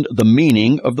around the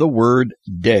meaning of the word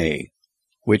day,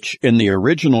 which in the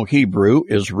original Hebrew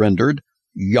is rendered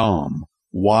yom,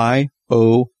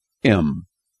 Y-O-M.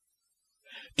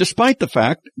 Despite the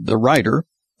fact the writer,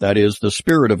 that is, the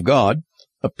Spirit of God,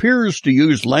 appears to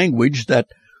use language that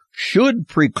should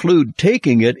preclude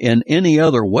taking it in any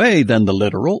other way than the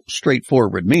literal,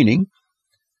 straightforward meaning,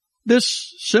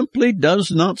 this simply does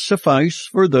not suffice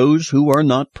for those who are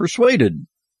not persuaded.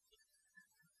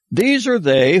 These are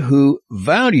they who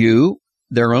value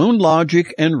their own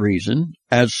logic and reason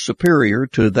as superior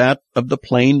to that of the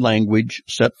plain language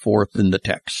set forth in the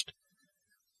text.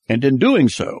 And in doing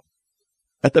so,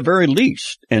 at the very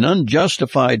least, an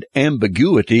unjustified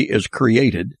ambiguity is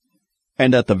created,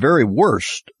 and at the very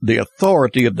worst, the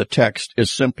authority of the text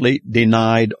is simply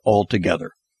denied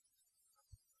altogether.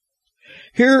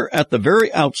 Here, at the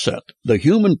very outset, the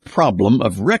human problem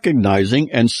of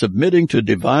recognizing and submitting to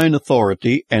divine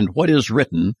authority and what is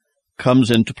written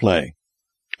comes into play.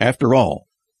 After all,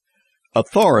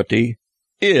 authority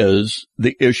is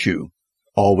the issue.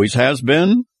 Always has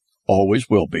been, always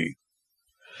will be.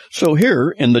 So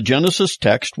here, in the Genesis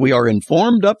text, we are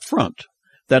informed up front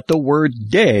that the word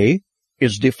day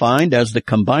is defined as the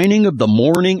combining of the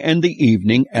morning and the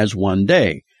evening as one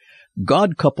day.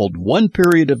 God coupled one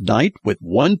period of night with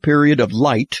one period of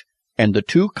light, and the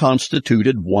two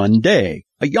constituted one day,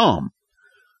 a yom.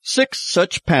 6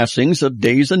 such passings of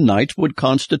days and nights would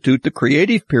constitute the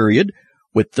creative period,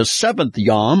 with the 7th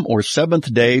yom, or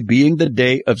 7th day, being the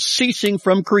day of ceasing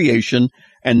from creation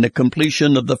and the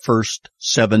completion of the first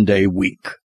 7-day week.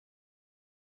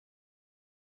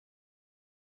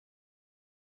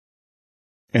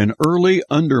 An early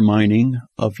undermining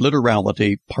of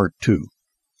literality, Part 2.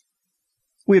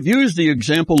 We have used the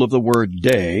example of the word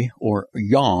day, or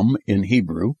yom in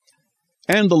Hebrew,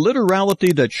 and the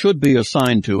literality that should be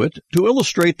assigned to it to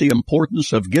illustrate the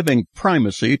importance of giving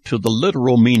primacy to the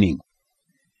literal meaning.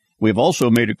 We've also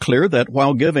made it clear that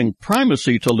while giving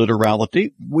primacy to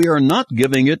literality, we are not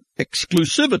giving it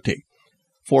exclusivity,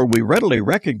 for we readily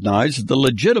recognize the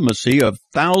legitimacy of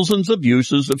thousands of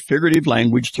uses of figurative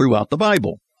language throughout the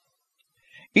Bible.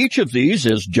 Each of these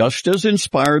is just as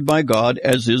inspired by God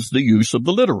as is the use of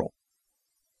the literal.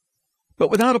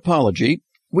 But without apology,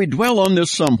 we dwell on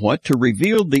this somewhat to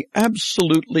reveal the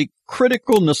absolutely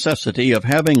critical necessity of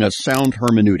having a sound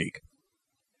hermeneutic.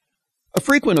 A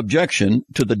frequent objection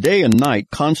to the day and night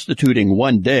constituting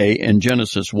one day in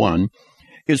Genesis 1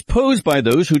 is posed by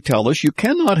those who tell us you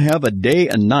cannot have a day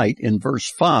and night in verse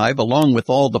 5 along with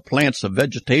all the plants of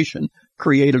vegetation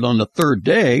created on the third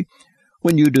day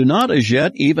when you do not as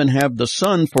yet even have the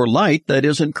sun for light that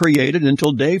isn't created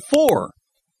until day 4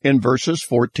 in verses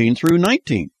 14 through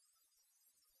 19.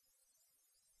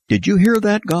 Did you hear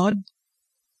that, God?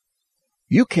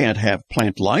 You can't have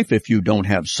plant life if you don't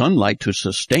have sunlight to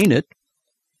sustain it.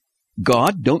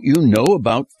 God, don't you know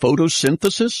about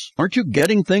photosynthesis? Aren't you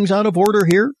getting things out of order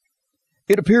here?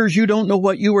 It appears you don't know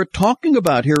what you are talking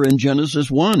about here in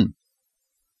Genesis 1.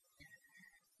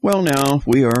 Well, now,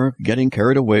 we are getting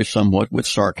carried away somewhat with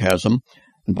sarcasm.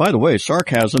 And by the way,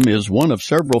 sarcasm is one of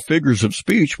several figures of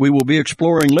speech we will be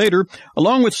exploring later,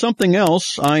 along with something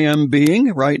else I am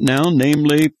being right now,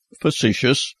 namely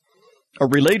facetious, a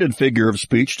related figure of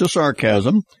speech to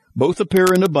sarcasm. Both appear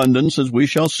in abundance, as we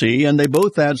shall see, and they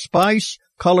both add spice,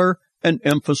 color, and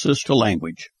emphasis to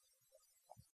language.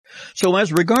 So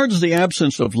as regards the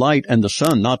absence of light and the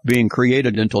sun not being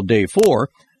created until day 4,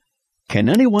 can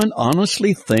anyone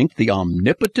honestly think the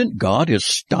omnipotent God is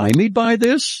stymied by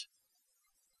this?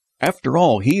 After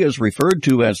all, he is referred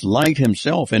to as light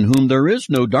himself, in whom there is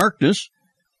no darkness,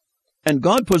 and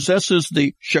God possesses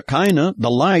the Shekinah,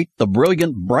 the light, the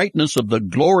brilliant brightness of the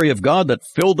glory of God that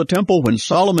filled the temple when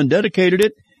Solomon dedicated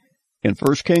it in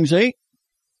 1 Kings 8.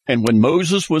 And when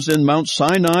Moses was in Mount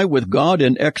Sinai with God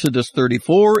in Exodus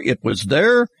 34, it was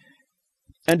there,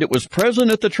 and it was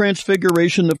present at the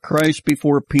transfiguration of Christ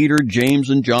before Peter, James,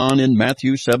 and John in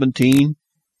Matthew 17,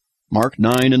 Mark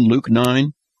 9, and Luke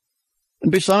 9.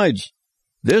 And besides,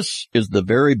 this is the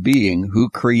very being who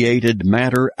created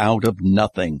matter out of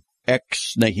nothing.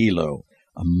 Ex nihilo,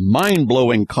 a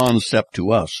mind-blowing concept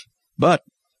to us, but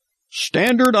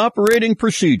standard operating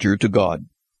procedure to God.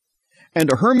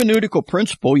 And a hermeneutical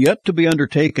principle yet to be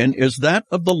undertaken is that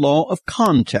of the law of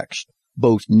context,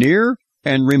 both near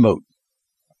and remote.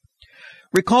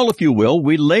 Recall, if you will,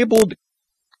 we labeled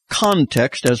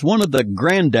context as one of the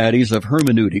granddaddies of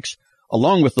hermeneutics,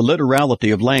 along with the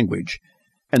literality of language.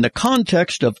 And the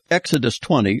context of Exodus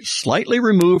 20, slightly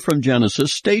removed from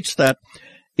Genesis, states that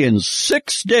in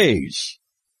 6 days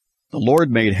the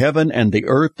Lord made heaven and the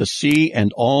earth, the sea,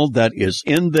 and all that is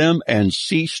in them, and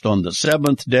ceased on the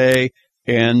 7th day.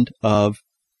 End of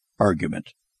argument.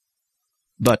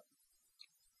 But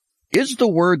is the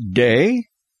word day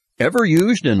ever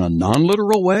used in a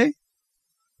non-literal way?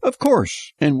 Of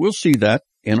course, and we'll see that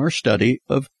in our study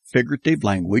of figurative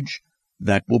language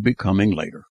that will be coming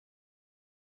later.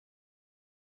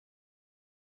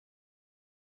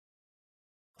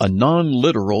 A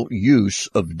non-literal use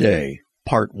of day,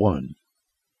 Part 1.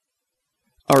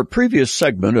 Our previous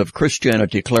segment of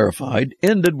Christianity Clarified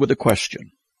ended with a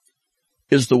question.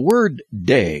 Is the word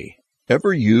day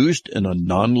ever used in a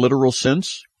non-literal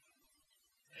sense?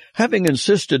 Having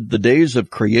insisted the days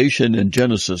of creation in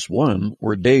Genesis 1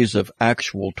 were days of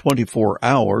actual 24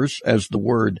 hours, as the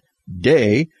word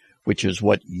day, which is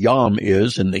what yom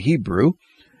is in the Hebrew,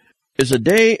 is a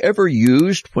day ever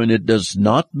used when it does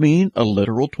not mean a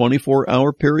literal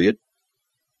 24-hour period?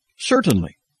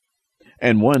 Certainly.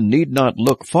 And one need not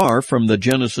look far from the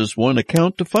Genesis 1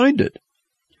 account to find it.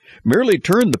 Merely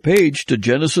turn the page to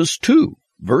Genesis 2,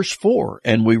 verse 4,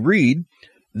 and we read,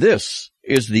 "This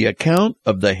is the account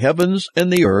of the heavens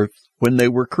and the earth when they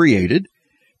were created,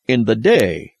 in the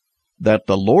day that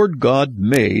the Lord God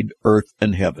made earth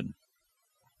and heaven."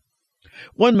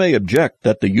 One may object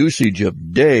that the usage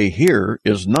of day here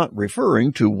is not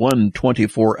referring to one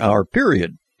 24-hour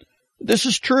period. This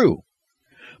is true.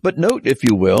 But note, if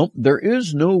you will, there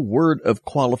is no word of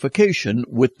qualification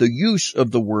with the use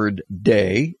of the word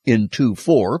day in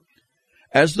 2:4,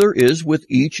 as there is with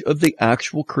each of the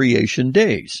actual creation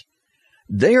days.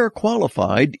 They are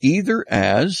qualified either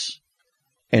as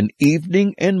an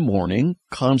evening and morning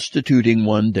constituting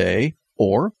one day,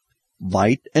 or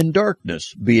light and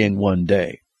darkness being one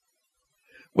day.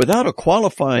 Without a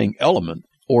qualifying element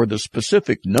or the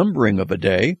specific numbering of a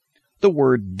day, the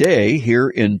word day here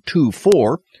in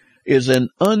 2:4 is an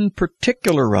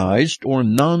unparticularized or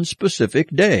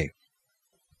nonspecific day.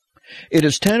 It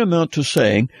is tantamount to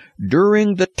saying,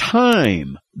 during the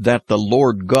time that the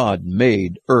Lord God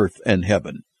made earth and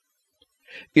heaven.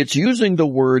 It's using the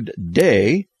word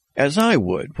day as I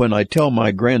would when I tell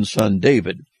my grandson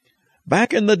David,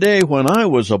 back in the day when I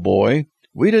was a boy,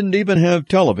 we didn't even have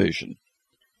television.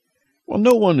 Well,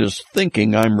 no one is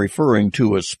thinking I'm referring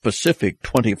to a specific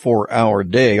 24-hour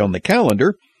day on the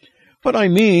calendar. What I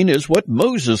mean is what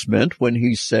Moses meant when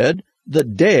he said, the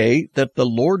day that the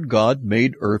Lord God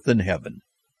made earth and heaven.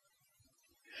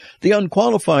 The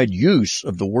unqualified use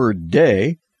of the word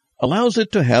day allows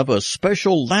it to have a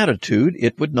special latitude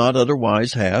it would not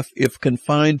otherwise have if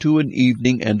confined to an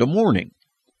evening and a morning,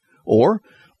 or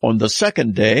on the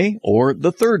second day or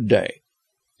the third day.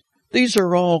 These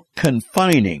are all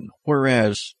confining,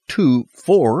 whereas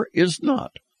 2:4 is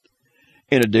not.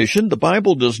 In addition, the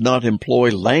Bible does not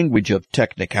employ language of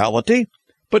technicality,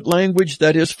 but language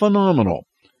that is phenomenal.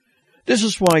 This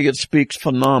is why it speaks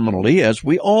phenomenally, as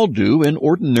we all do in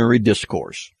ordinary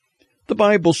discourse. The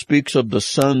Bible speaks of the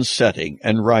sun setting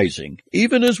and rising,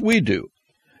 even as we do.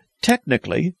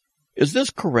 Technically, is this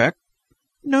correct?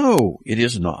 No, it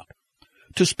is not.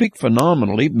 To speak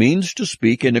phenomenally means to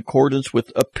speak in accordance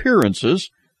with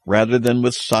appearances rather than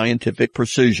with scientific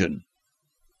precision.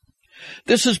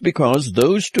 This is because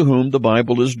those to whom the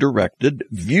Bible is directed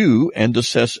view and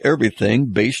assess everything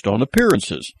based on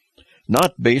appearances,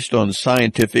 not based on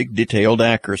scientific detailed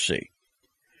accuracy.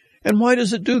 And why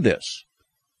does it do this?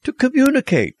 To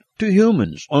communicate to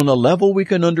humans on a level we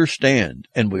can understand,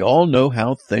 and we all know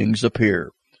how things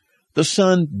appear. The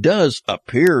sun does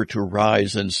appear to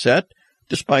rise and set,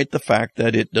 despite the fact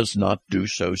that it does not do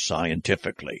so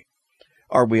scientifically.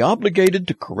 Are we obligated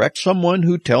to correct someone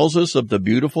who tells us of the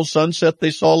beautiful sunset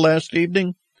they saw last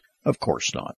evening? Of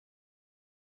course not.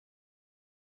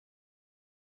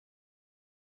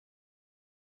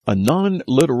 A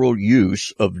non-literal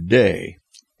use of day,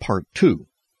 Part 2.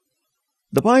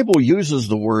 The Bible uses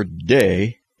the word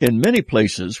day in many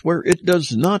places where it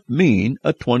does not mean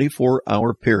a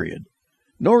 24-hour period,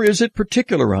 nor is it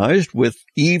particularized with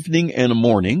evening and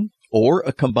morning, or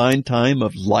a combined time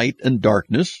of light and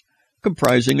darkness,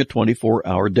 comprising a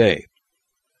 24-hour day.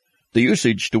 The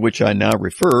usage to which I now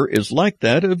refer is like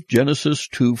that of Genesis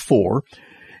 2:4,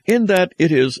 in that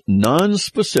it is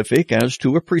non-specific as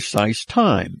to a precise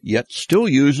time, yet still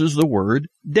uses the word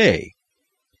day.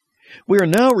 We are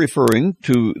now referring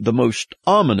to the most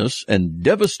ominous and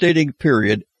devastating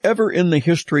period ever in the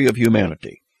history of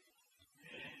humanity.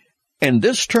 And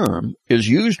this term is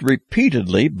used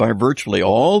repeatedly by virtually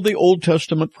all the Old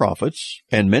Testament prophets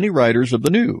and many writers of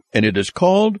the New, and it is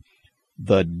called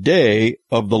the Day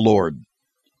of the Lord,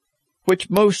 which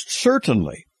most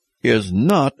certainly is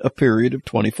not a period of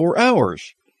 24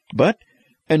 hours, but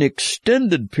an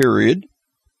extended period,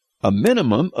 a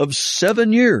minimum of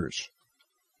 7 years.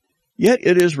 Yet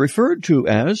it is referred to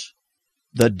as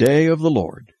the Day of the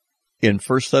Lord in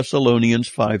 1 Thessalonians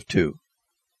 5:2.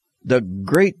 The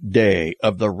great day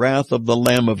of the wrath of the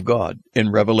Lamb of God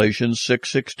in Revelation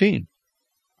 6:16.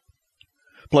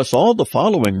 Plus all the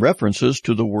following references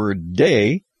to the word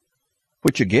day,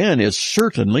 which again is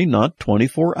certainly not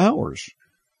 24 hours.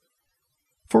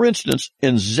 For instance,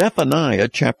 in Zephaniah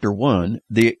chapter 1,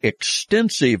 the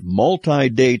extensive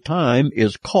multi-day time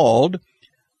is called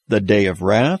the day of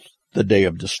wrath, the day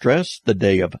of distress, the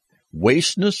day of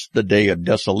wasteness, the day of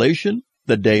desolation,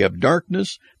 the day of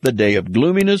darkness, the day of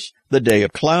gloominess, the day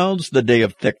of clouds, the day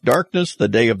of thick darkness, the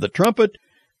day of the trumpet,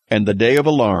 and the day of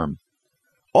alarm.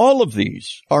 All of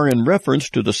these are in reference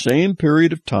to the same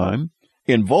period of time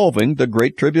involving the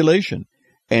Great Tribulation,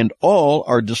 and all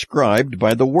are described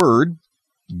by the word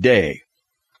day.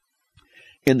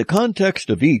 In the context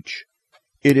of each,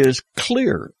 it is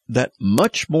clear that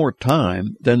much more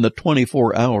time than the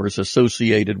 24 hours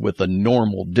associated with a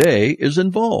normal day is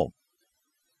involved.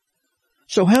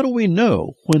 So how do we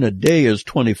know when a day is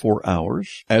 24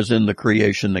 hours, as in the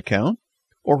creation account,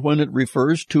 or when it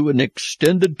refers to an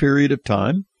extended period of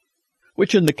time,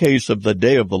 which in the case of the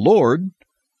Day of the Lord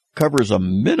covers a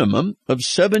minimum of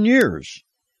 7 years?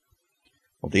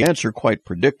 Well, the answer, quite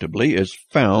predictably, is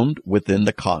found within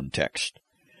the context.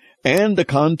 And the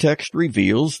context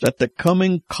reveals that the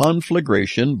coming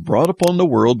conflagration brought upon the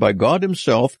world by God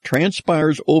Himself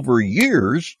transpires over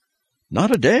years, not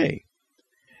a day.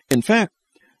 In fact,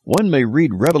 one may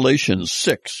read Revelation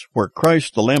 6, where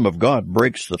Christ the Lamb of God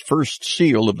breaks the first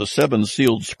seal of the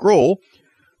seven-sealed scroll,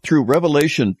 through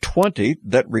Revelation 20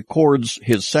 that records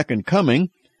His second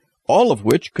coming, all of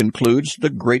which concludes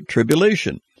the Great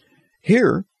Tribulation.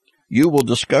 Here, you will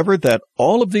discover that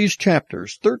all of these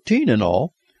chapters, 13 in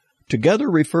all, together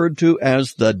referred to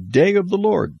as the Day of the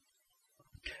Lord.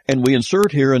 And we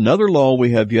insert here another law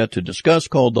we have yet to discuss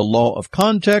called the law of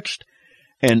context,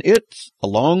 and it's,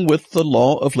 along with the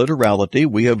law of literality,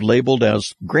 we have labeled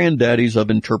as granddaddies of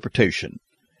interpretation.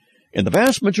 In the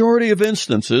vast majority of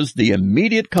instances, the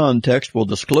immediate context will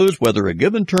disclose whether a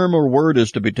given term or word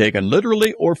is to be taken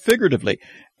literally or figuratively,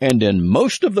 and in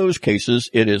most of those cases,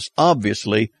 it is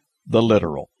obviously the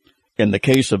literal. In the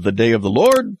case of the Day of the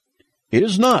Lord, it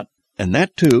is not, and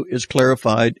that too is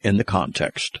clarified in the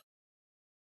context.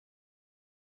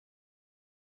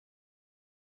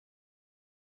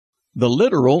 The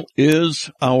literal is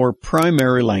our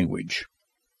primary language.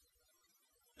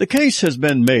 The case has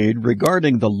been made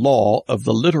regarding the law of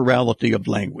the literality of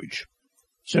language.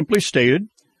 Simply stated,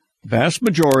 the vast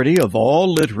majority of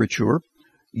all literature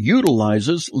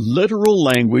utilizes literal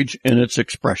language in its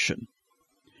expression.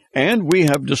 And we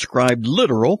have described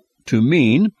literal to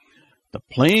mean the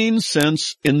plain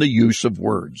sense in the use of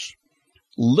words.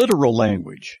 Literal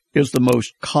language is the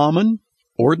most common,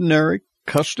 ordinary,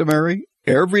 customary,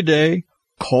 everyday,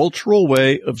 cultural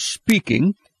way of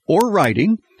speaking or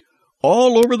writing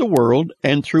all over the world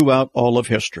and throughout all of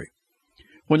history.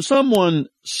 When someone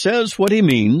says what he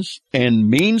means and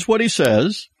means what he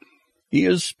says, he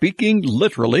is speaking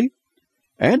literally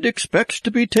and expects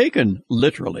to be taken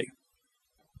literally.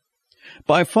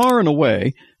 By far and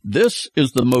away, this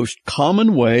is the most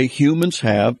common way humans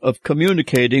have of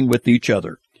communicating with each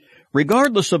other,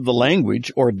 regardless of the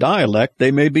language or dialect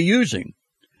they may be using.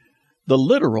 The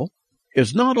literal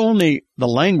is not only the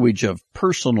language of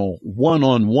personal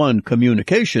one-on-one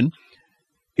communication,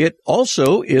 it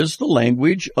also is the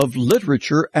language of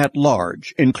literature at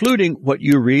large, including what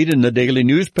you read in the daily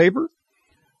newspaper,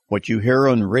 what you hear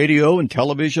on radio and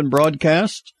television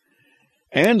broadcasts,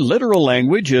 and literal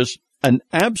language is an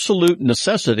absolute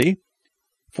necessity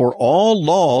for all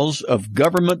laws of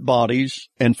government bodies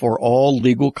and for all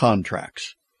legal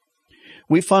contracts.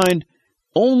 We find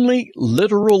only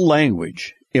literal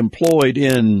language employed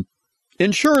in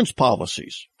insurance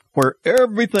policies, where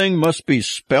everything must be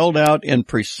spelled out in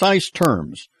precise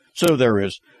terms, so there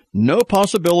is no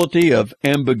possibility of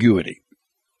ambiguity.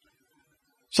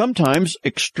 Sometimes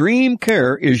extreme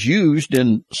care is used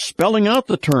in spelling out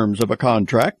the terms of a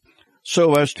contract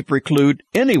so as to preclude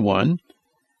anyone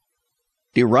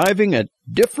deriving a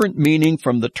different meaning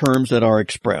from the terms that are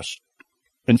expressed.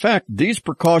 In fact, these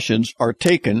precautions are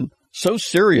taken so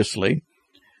seriously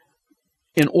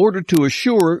in order to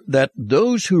assure that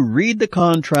those who read the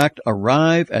contract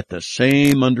arrive at the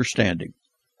same understanding.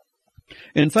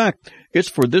 In fact, it's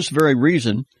for this very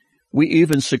reason we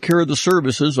even secure the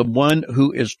services of one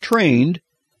who is trained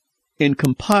in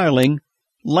compiling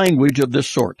language of this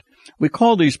sort. We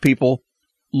call these people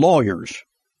lawyers,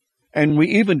 and we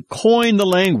even coin the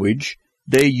language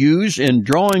they use in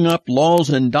drawing up laws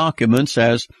and documents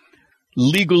as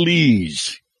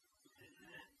legalese.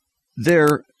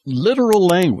 Their literal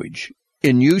language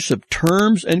in use of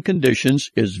terms and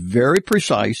conditions is very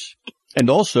precise, and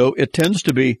also it tends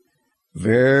to be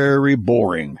very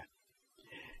boring.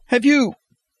 Have you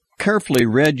carefully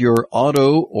read your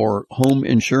auto or home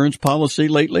insurance policy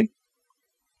lately?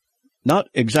 Not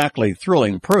exactly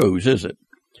thrilling prose, is it?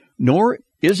 Nor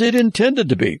is it intended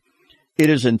to be. It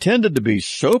is intended to be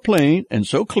so plain and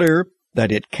so clear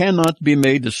that it cannot be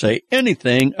made to say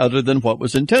anything other than what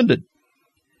was intended.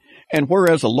 And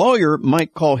whereas a lawyer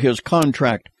might call his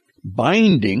contract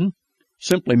binding,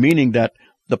 simply meaning that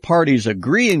the parties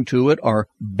agreeing to it are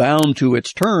bound to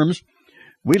its terms,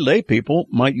 we lay people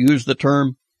might use the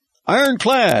term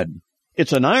ironclad.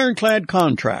 It's an ironclad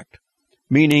contract,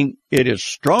 meaning it is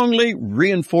strongly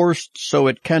reinforced so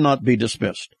it cannot be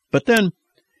dismissed. But then,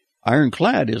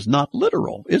 ironclad is not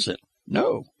literal, is it?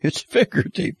 No, it's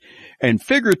figurative. And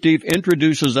figurative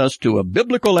introduces us to a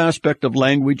biblical aspect of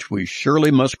language we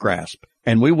surely must grasp,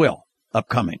 and we will,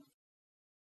 upcoming.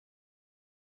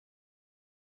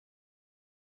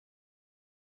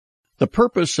 The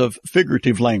purpose of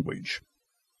figurative language.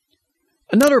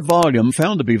 Another volume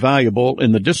found to be valuable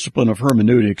in the discipline of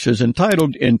hermeneutics is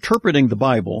entitled Interpreting the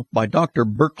Bible by Dr.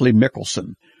 Berkeley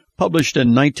Mickelson, published in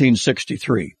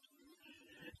 1963.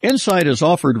 Insight is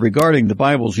offered regarding the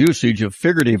Bible's usage of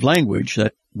figurative language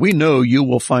that we know you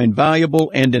will find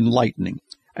valuable and enlightening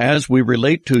as we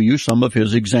relate to you some of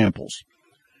his examples.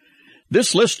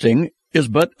 This listing is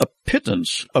but a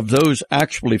pittance of those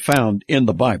actually found in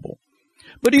the Bible.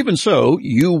 But even so,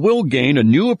 you will gain a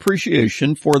new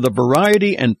appreciation for the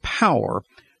variety and power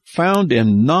found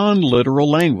in non-literal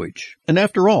language. And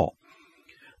after all,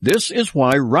 this is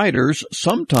why writers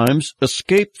sometimes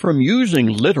escape from using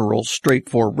literal,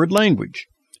 straightforward language.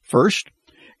 First,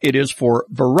 it is for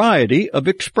variety of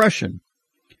expression.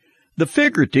 The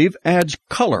figurative adds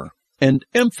color and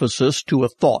emphasis to a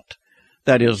thought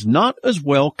that is not as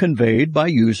well conveyed by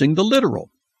using the literal.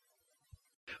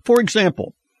 For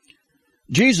example,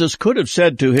 Jesus could have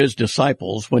said to his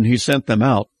disciples when he sent them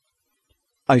out,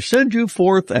 "I send you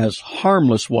forth as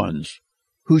harmless ones,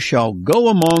 who shall go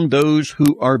among those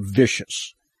who are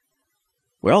vicious."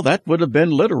 Well, that would have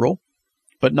been literal,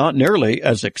 but not nearly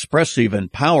as expressive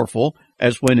and powerful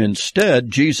as when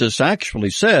instead Jesus actually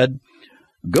said,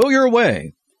 "Go your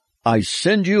way. I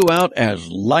send you out as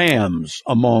lambs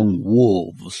among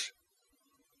wolves."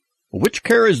 Which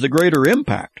carries the greater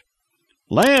impact?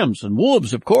 Lambs and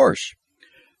wolves, of course.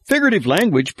 Figurative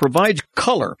language provides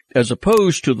color as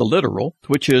opposed to the literal,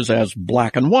 which is as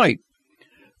black and white.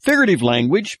 Figurative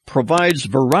language provides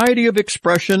variety of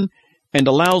expression and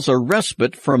allows a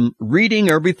respite from reading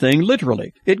everything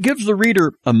literally. It gives the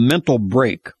reader a mental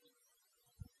break.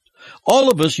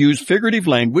 All of us use figurative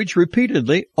language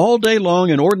repeatedly all day long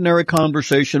in ordinary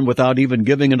conversation without even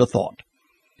giving it a thought.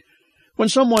 When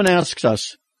someone asks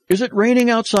us, "Is it raining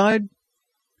outside?"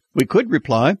 we could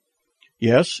reply,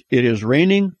 "Yes, it is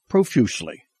raining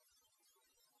profusely."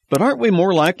 But aren't we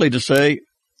more likely to say,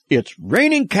 "It's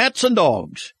raining cats and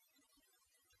dogs"?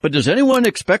 But does anyone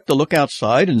expect to look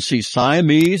outside and see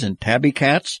Siamese and tabby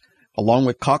cats, along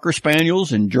with Cocker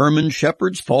Spaniels and German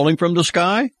Shepherds falling from the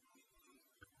sky?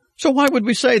 So why would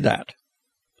we say that?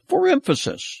 For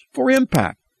emphasis, for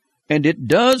impact, and it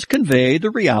does convey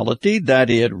the reality that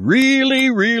it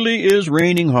really is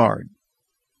raining hard.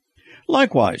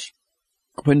 Likewise,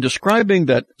 when describing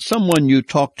that someone you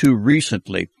talked to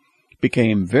recently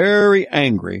became very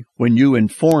angry when you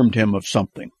informed him of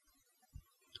something,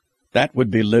 that would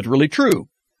be literally true.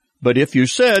 But if you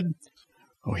said,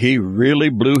 "Oh, he really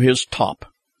blew his top,"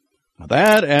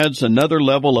 that adds another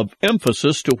level of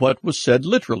emphasis to what was said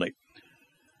literally.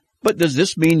 But does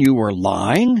this mean you were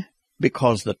lying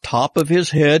because the top of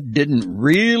his head didn't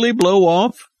really blow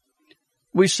off?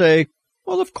 We say,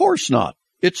 well, of course not.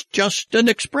 It's just an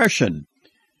expression.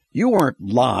 You aren't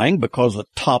lying because the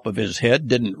top of his head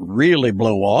didn't really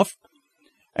blow off.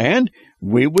 And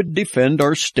we would defend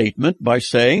our statement by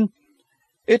saying,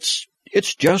 it's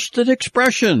just an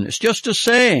expression. It's just a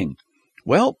saying.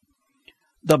 Well,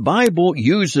 the Bible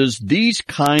uses these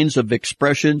kinds of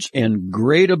expressions in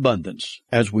great abundance,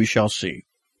 as we shall see.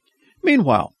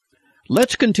 Meanwhile,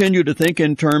 let's continue to think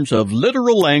in terms of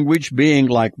literal language being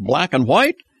like black and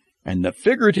white, and the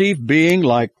figurative being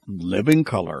like living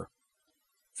color.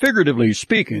 Figuratively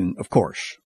speaking, of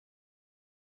course.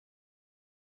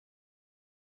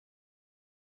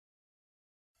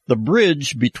 The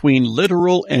Bridge Between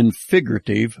Literal and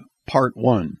Figurative, Part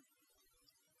 1.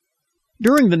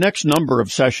 During the next number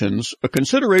of sessions, a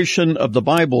consideration of the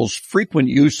Bible's frequent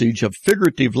usage of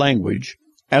figurative language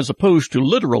as opposed to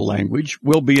literal language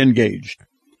will be engaged.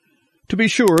 To be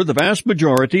sure, the vast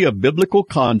majority of biblical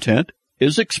content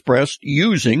is expressed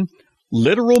using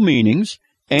literal meanings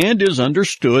and is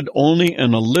understood only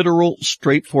in a literal,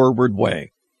 straightforward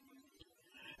way.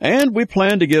 And we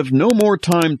plan to give no more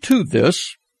time to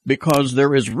this because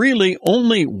there is really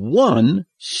only one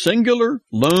singular,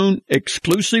 lone,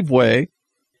 exclusive way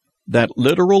that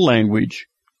literal language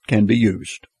can be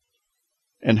used.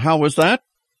 And how is that?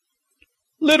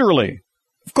 Literally.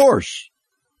 Of course.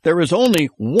 There is only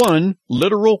one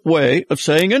literal way of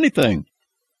saying anything.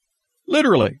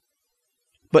 Literally.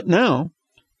 But now,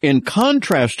 in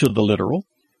contrast to the literal,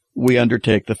 we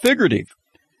undertake the figurative.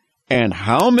 And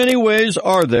how many ways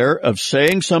are there of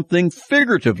saying something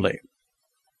figuratively?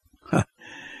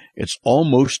 It's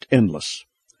almost endless.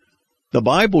 The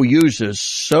Bible uses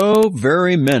so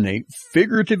very many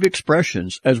figurative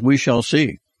expressions, as we shall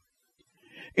see.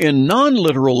 In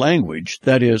non-literal language,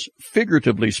 that is,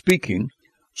 figuratively speaking,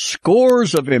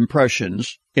 scores of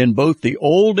impressions in both the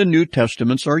Old and New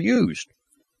Testaments are used.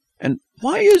 And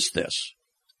why is this?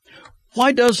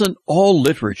 Why doesn't all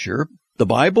literature, the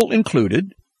Bible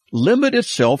included, limit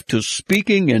itself to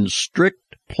speaking in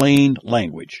strict, plain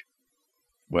language?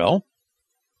 Well,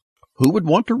 who would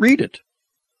want to read it?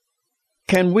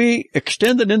 Can we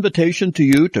extend an invitation to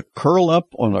you to curl up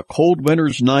on a cold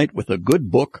winter's night with a good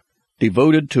book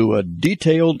devoted to a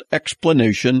detailed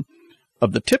explanation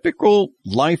of the typical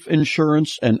life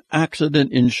insurance and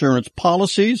accident insurance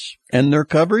policies and their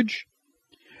coverage?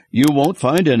 You won't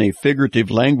find any figurative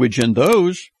language in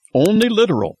those, only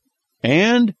literal,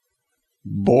 and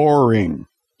boring.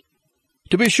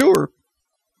 To be sure,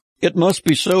 it must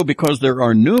be so because there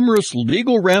are numerous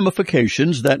legal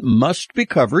ramifications that must be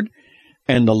covered,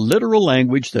 and the literal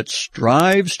language that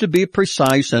strives to be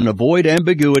precise and avoid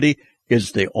ambiguity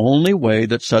is the only way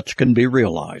that such can be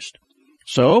realized.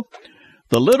 So,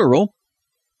 the literal,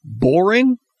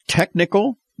 boring,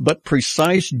 technical, but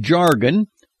precise jargon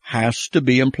has to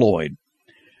be employed.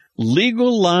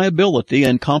 Legal liability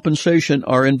and compensation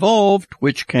are involved,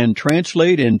 which can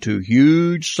translate into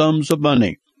huge sums of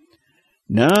money.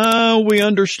 Now we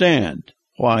understand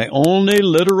why only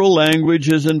literal language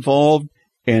is involved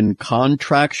in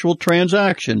contractual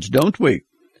transactions, don't we?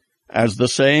 As the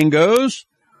saying goes,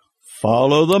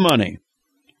 follow the money.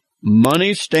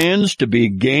 Money stands to be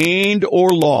gained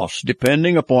or lost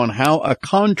depending upon how a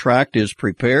contract is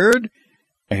prepared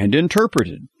and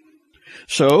interpreted.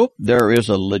 So there is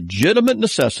a legitimate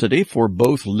necessity for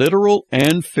both literal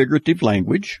and figurative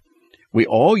language. We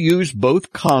all use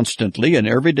both constantly in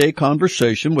everyday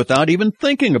conversation without even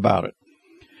thinking about it.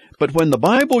 But when the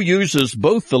Bible uses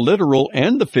both the literal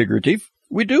and the figurative,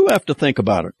 we do have to think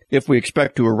about it if we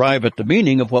expect to arrive at the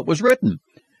meaning of what was written.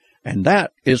 And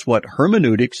that is what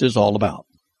hermeneutics is all about.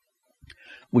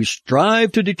 We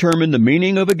strive to determine the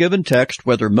meaning of a given text,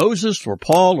 whether Moses or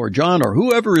Paul or John or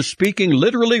whoever is speaking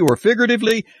literally or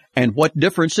figuratively, and what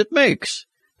difference it makes.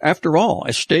 After all,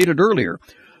 as stated earlier,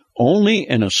 only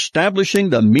in establishing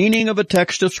the meaning of a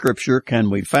text of Scripture can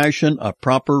we fashion a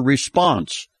proper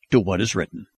response to what is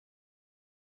written.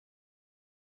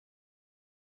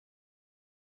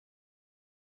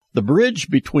 The Bridge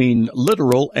Between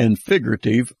Literal and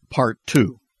Figurative, Part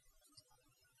 2.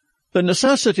 The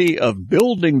necessity of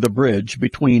building the bridge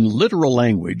between literal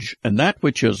language and that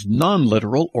which is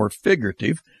non-literal or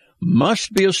figurative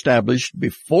must be established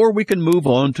before we can move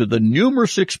on to the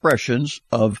numerous expressions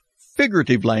of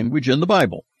figurative language in the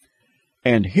Bible.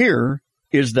 And here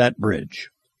is that bridge.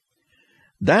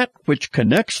 That which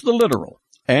connects the literal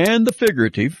and the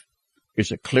figurative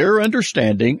is a clear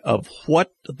understanding of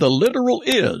what the literal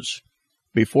is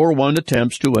before one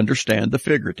attempts to understand the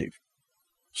figurative.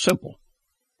 Simple.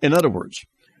 In other words,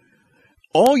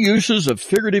 all uses of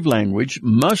figurative language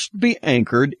must be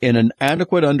anchored in an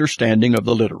adequate understanding of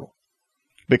the literal.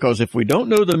 Because if we don't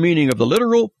know the meaning of the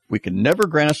literal, we can never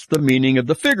grasp the meaning of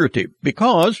the figurative,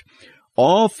 because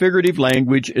all figurative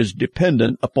language is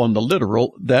dependent upon the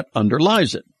literal that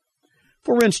underlies it.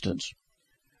 For instance,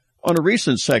 on a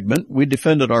recent segment, we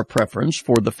defended our preference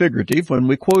for the figurative when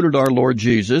we quoted our Lord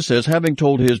Jesus as having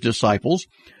told his disciples,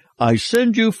 "I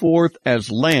send you forth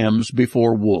as lambs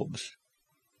before wolves."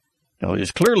 Now, it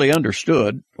is clearly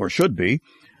understood, or should be,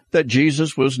 that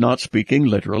Jesus was not speaking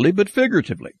literally but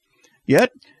figuratively.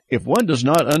 Yet, if one does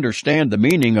not understand the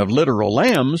meaning of literal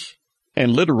lambs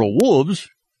and literal wolves,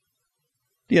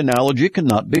 the analogy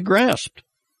cannot be grasped.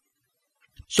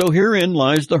 So herein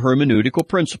lies the hermeneutical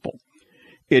principle.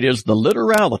 It is the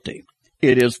literality,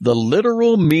 it is the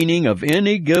literal meaning of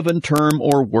any given term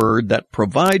or word that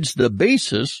provides the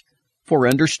basis for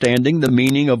understanding the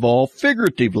meaning of all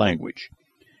figurative language.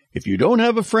 If you don't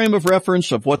have a frame of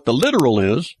reference of what the literal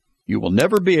is, you will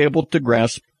never be able to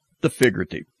grasp the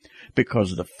figurative,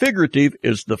 because the figurative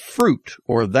is the fruit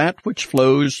or that which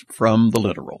flows from the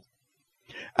literal.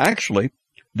 Actually,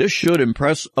 this should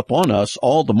impress upon us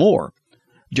all the more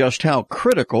just how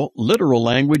critical literal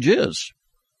language is.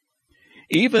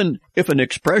 Even if an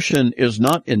expression is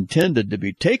not intended to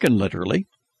be taken literally,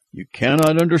 you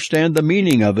cannot understand the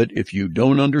meaning of it if you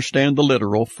don't understand the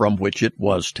literal from which it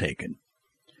was taken.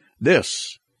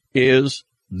 This is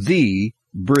the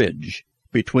bridge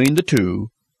between the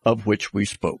two of which we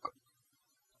spoke.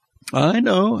 I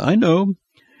know.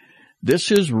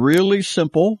 This is really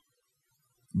simple,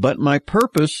 but my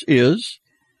purpose is,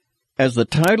 as the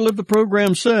title of the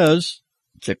program says,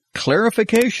 it's a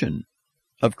clarification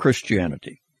of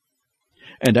Christianity.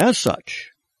 And as such,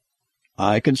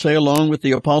 I can say along with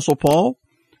the Apostle Paul,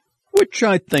 which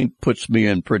I think puts me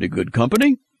in pretty good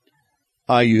company,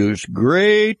 I use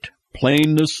great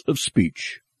plainness of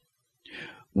speech.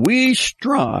 We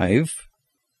strive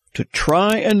to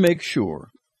try and make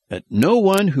sure that no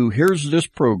one who hears this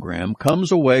program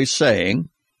comes away saying,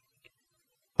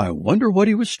 "I wonder what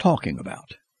he was talking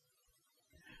about."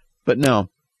 But now,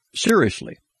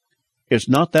 seriously, is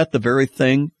not that the very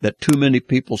thing that too many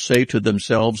people say to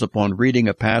themselves upon reading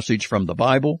a passage from the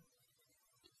Bible?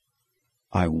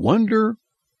 I wonder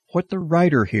what the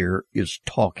writer here is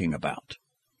talking about.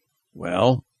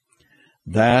 Well,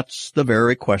 that's the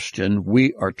very question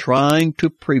we are trying to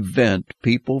prevent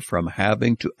people from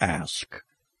having to ask.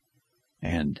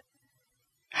 And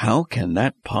how can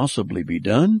that possibly be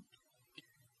done?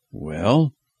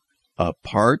 Well,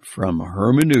 apart from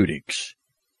hermeneutics,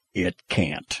 it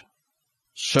can't.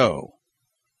 So,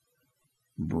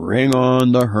 bring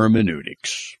on the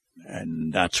hermeneutics,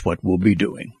 and that's what we'll be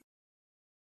doing.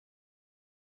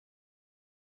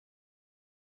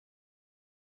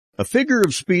 A figure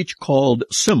of speech called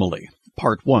simile,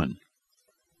 Part 1.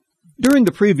 During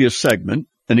the previous segment,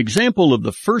 an example of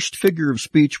the first figure of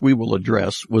speech we will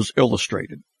address was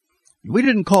illustrated. We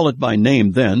didn't call it by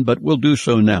name then, but we'll do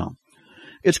so now.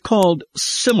 It's called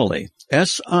simile,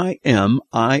 S-I-M-I-L-E.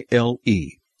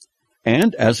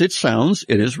 And as it sounds,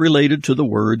 it is related to the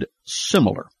word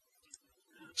similar.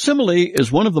 Simile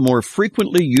is one of the more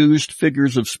frequently used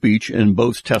figures of speech in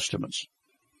both Testaments.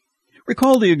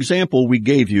 Recall the example we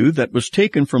gave you that was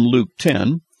taken from Luke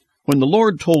 10, when the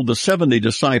Lord told the 70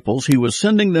 disciples he was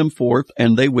sending them forth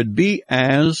and they would be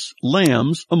as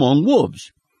lambs among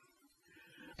wolves.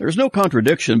 There is no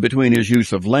contradiction between his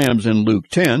use of lambs in Luke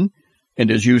 10 and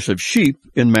his use of sheep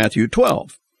in Matthew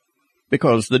 12,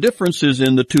 because the difference is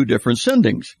in the two different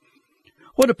sendings.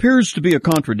 What appears to be a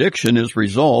contradiction is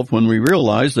resolved when we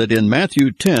realize that in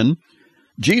Matthew 10,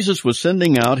 Jesus was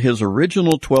sending out his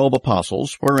original 12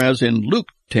 apostles, whereas in Luke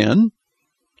 10,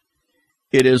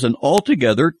 it is an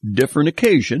altogether different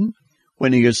occasion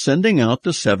when he is sending out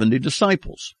the 70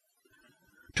 disciples.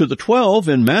 To the 12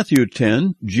 in Matthew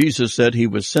 10, Jesus said he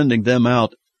was sending them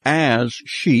out as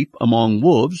sheep among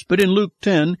wolves, but in Luke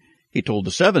 10, he told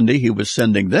the 70 he was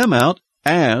sending them out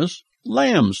as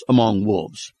lambs among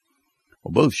wolves.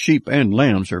 Well, both sheep and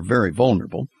lambs are very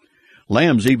vulnerable.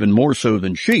 Lambs even more so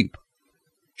than sheep.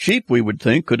 Sheep, we would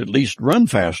think, could at least run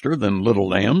faster than little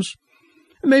lambs.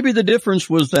 Maybe the difference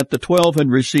was that the 12 had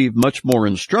received much more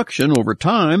instruction over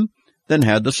time than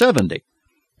had the 70.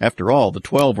 After all, the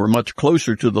 12 were much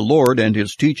closer to the Lord and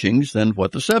his teachings than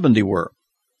what the 70 were.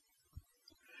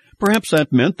 Perhaps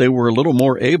that meant they were a little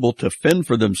more able to fend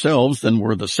for themselves than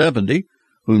were the 70,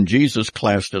 whom Jesus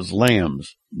classed as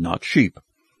lambs, not sheep.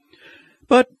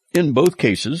 But in both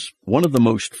cases, one of the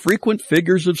most frequent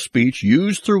figures of speech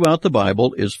used throughout the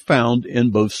Bible is found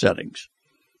in both settings,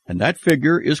 and that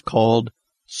figure is called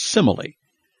simile,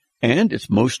 and it's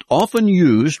most often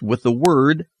used with the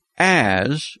word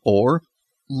as or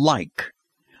like.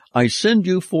 I send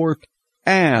you forth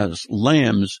as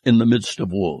lambs in the midst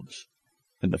of wolves.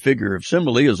 And the figure of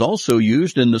simile is also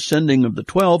used in the sending of the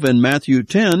 12 in Matthew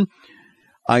 10.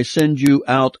 I send you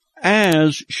out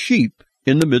as sheep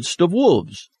in the midst of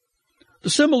wolves. The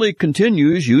simile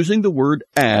continues using the word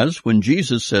as when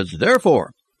Jesus says,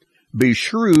 therefore, be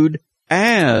shrewd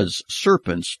as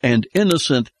serpents and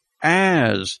innocent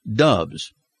as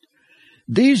doves.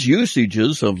 These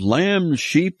usages of lambs,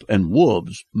 sheep, and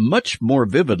wolves much more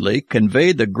vividly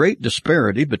convey the great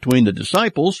disparity between the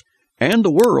disciples and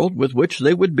the world with which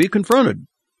they would be confronted.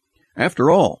 After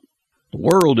all, the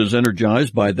world is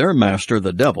energized by their master,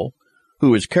 the devil,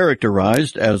 who is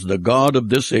characterized as the god of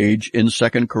this age in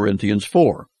 2 Corinthians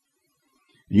 4.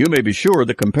 You may be sure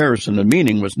the comparison and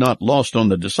meaning was not lost on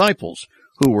the disciples,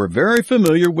 who were very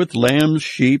familiar with lambs,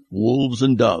 sheep, wolves,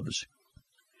 and doves.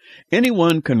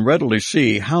 Anyone can readily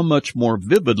see how much more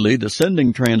vividly the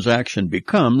sending transaction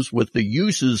becomes with the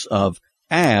uses of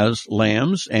as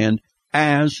lambs and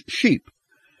as sheep.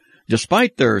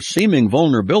 Despite their seeming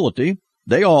vulnerability,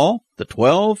 they all, the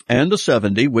 12 and the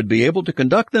 70, would be able to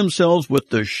conduct themselves with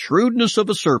the shrewdness of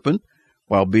a serpent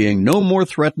while being no more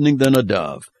threatening than a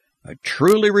dove. A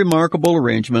truly remarkable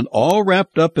arrangement, all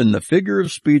wrapped up in the figure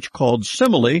of speech called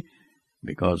simile,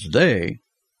 because they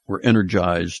were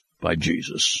energized by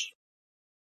Jesus.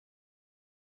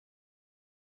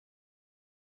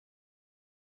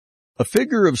 A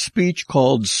figure of speech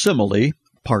called simile,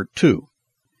 Part 2.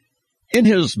 In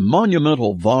his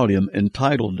monumental volume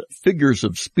entitled Figures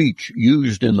of Speech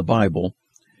Used in the Bible,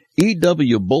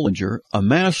 E.W. Bullinger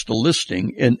amassed a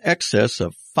listing in excess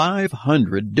of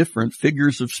 500 different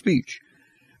figures of speech,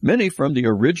 many from the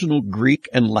original Greek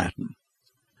and Latin.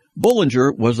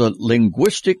 Bullinger was a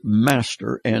linguistic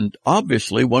master and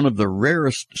obviously one of the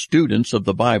rarest students of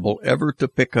the Bible ever to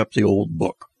pick up the old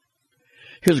book.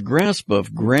 His grasp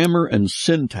of grammar and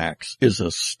syntax is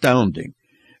astounding,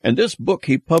 and this book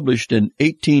he published in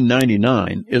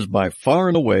 1899 is by far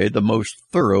and away the most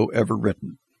thorough ever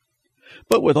written.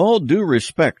 But with all due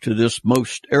respect to this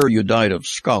most erudite of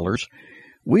scholars,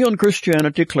 we on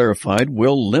Christianity Clarified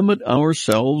will limit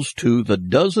ourselves to the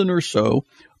dozen or so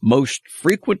most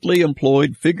frequently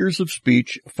employed figures of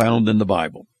speech found in the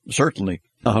Bible. Certainly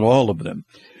not all of them,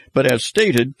 but as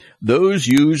stated, those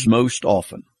used most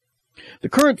often. The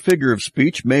current figure of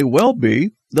speech may well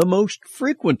be the most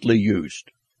frequently used.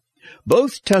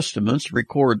 Both Testaments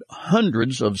record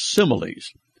hundreds of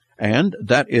similes, and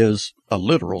that is a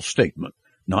literal statement,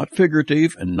 not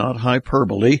figurative and not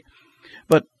hyperbole.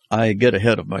 But I get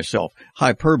ahead of myself.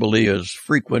 Hyperbole is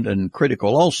frequent and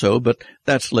critical also, but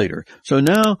that's later. So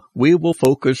now we will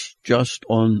focus just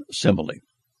on simile.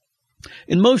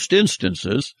 In most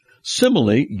instances,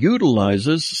 Simile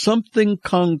utilizes something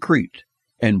concrete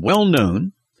and well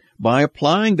known by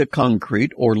applying the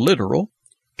concrete or literal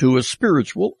to a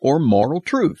spiritual or moral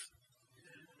truth.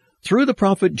 Through the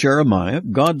prophet Jeremiah,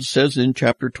 God says in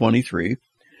chapter 23,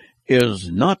 "Is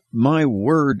not my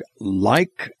word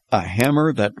like a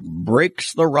hammer that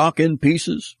breaks the rock in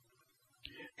pieces?"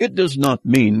 It does not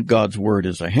mean God's word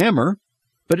is a hammer,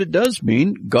 but it does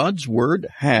mean God's word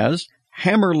has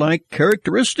hammer-like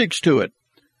characteristics to it.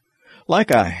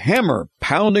 Like a hammer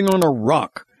pounding on a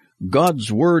rock,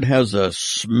 God's word has a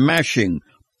smashing,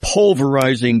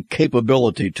 pulverizing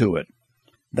capability to it.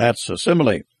 That's a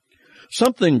simile.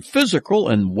 Something physical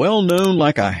and well-known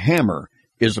like a hammer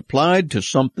is applied to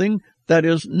something that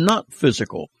is not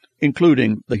physical,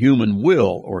 including the human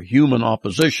will or human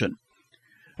opposition.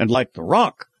 And like the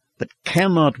rock that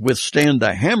cannot withstand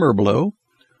the hammer blow,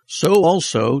 so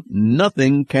also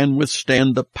nothing can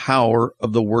withstand the power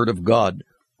of the Word of God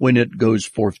when it goes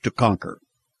forth to conquer.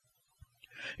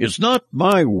 Is not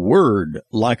my word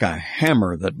like a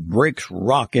hammer that breaks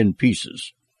rock in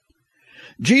pieces?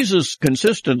 Jesus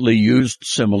consistently used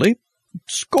simile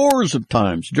scores of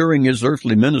times during his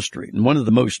earthly ministry, and one of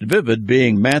the most vivid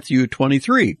being Matthew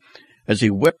 23, as he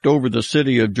wept over the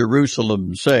city of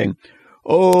Jerusalem, saying,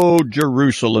 "O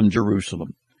Jerusalem,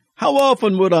 Jerusalem, how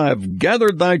often would I have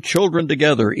gathered thy children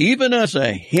together, even as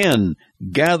a hen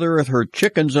gathereth her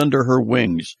chickens under her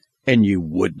wings, and ye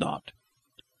would not."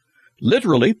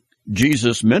 Literally,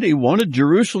 Jesus meant he wanted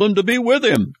Jerusalem to be with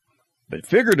him, but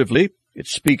figuratively, it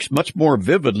speaks much more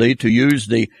vividly to use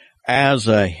the "as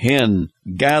a hen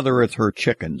gathereth her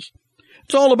chickens."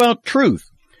 It's all about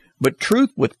truth, but truth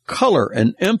with color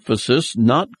and emphasis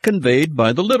not conveyed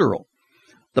by the literal.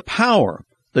 The power,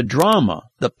 the drama,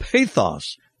 the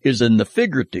pathos is in the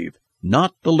figurative,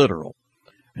 not the literal.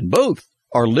 And both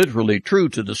are literally true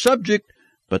to the subject,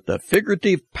 but the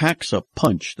figurative packs a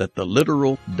punch that the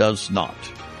literal does not.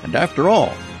 And after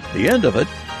all, the end of it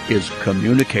is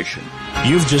communication.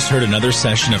 You've just heard another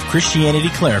session of Christianity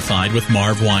Clarified with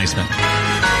Marv Wiseman.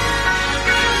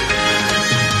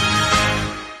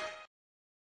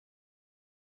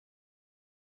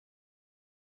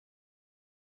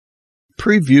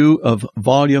 Preview of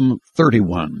Volume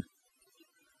 31.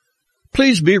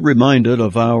 Please be reminded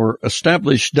of our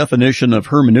established definition of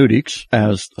hermeneutics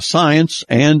as a science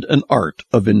and an art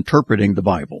of interpreting the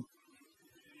Bible.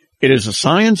 It is a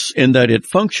science in that it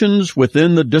functions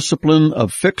within the discipline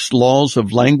of fixed laws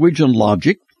of language and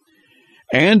logic,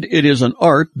 and it is an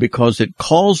art because it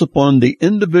calls upon the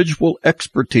individual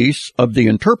expertise of the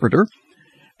interpreter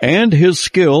and his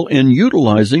skill in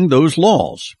utilizing those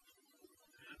laws.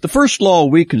 The first law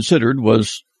we considered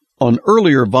was on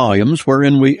earlier volumes,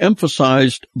 wherein we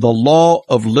emphasized the law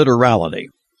of literality.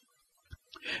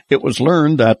 It was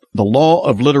learned that the law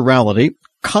of literality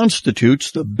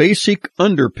constitutes the basic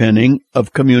underpinning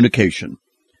of communication.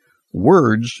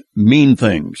 Words mean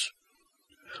things.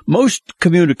 Most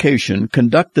communication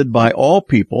conducted by all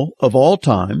people of all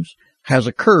times has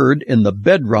occurred in the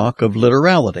bedrock of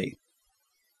literality.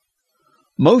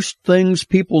 Most things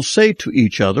people say to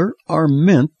each other are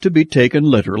meant to be taken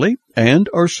literally and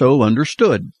are so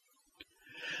understood.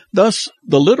 Thus,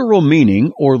 the literal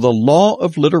meaning, or the law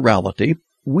of literality,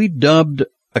 we dubbed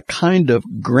a kind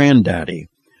of granddaddy,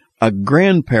 a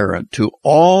grandparent to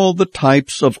all the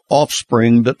types of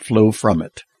offspring that flow from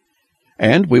it.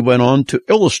 And we went on to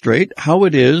illustrate how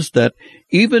it is that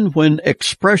even when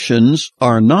expressions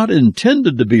are not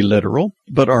intended to be literal,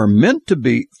 but are meant to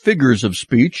be figures of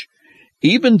speech,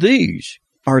 even these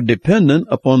are dependent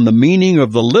upon the meaning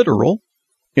of the literal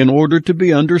in order to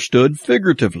be understood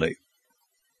figuratively.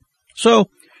 So,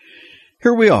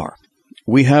 here we are.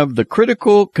 We have the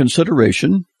critical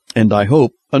consideration, and I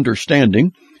hope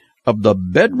understanding, of the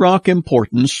bedrock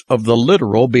importance of the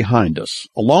literal behind us,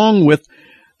 along with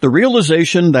the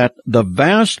realization that the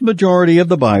vast majority of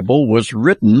the Bible was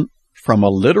written from a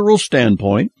literal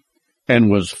standpoint and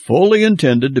was fully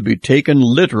intended to be taken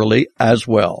literally as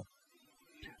well.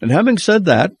 And having said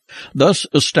that, thus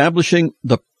establishing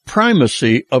the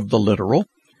primacy of the literal,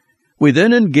 we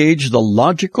then engage the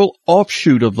logical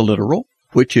offshoot of the literal,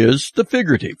 which is the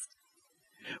figurative.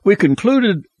 We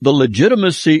concluded the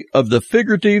legitimacy of the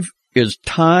figurative is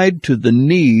tied to the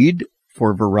need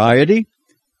for variety,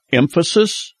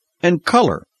 emphasis, and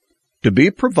color to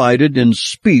be provided in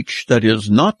speech that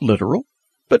is not literal,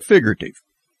 but figurative.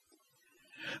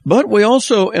 But we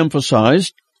also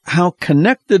emphasized how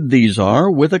connected these are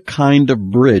with a kind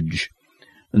of bridge.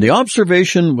 And the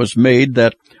observation was made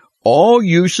that all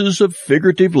uses of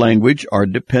figurative language are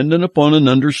dependent upon an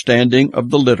understanding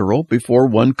of the literal before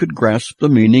one could grasp the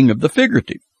meaning of the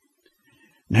figurative.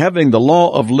 Having the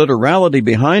law of literality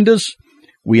behind us,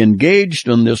 we engaged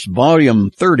in this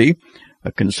volume 30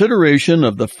 a consideration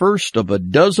of the first of a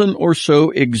dozen or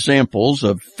so examples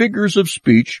of figures of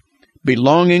speech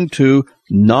belonging to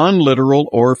non-literal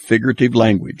or figurative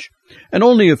language, and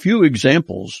only a few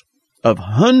examples of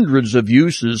hundreds of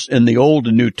uses in the Old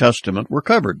and New Testament were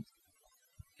covered.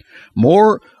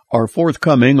 More are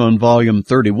forthcoming on volume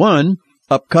 31,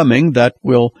 upcoming, that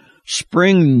will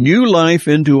spring new life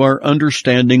into our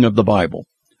understanding of the Bible.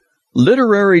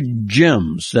 Literary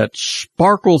gems that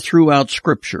sparkle throughout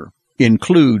Scripture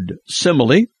include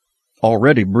simile,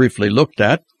 already briefly looked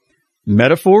at,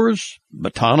 metaphors,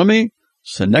 metonymy,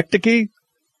 synecdoche,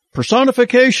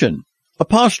 personification,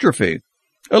 apostrophe,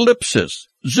 ellipsis,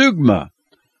 zeugma,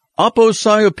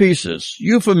 aposiopesis,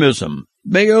 euphemism,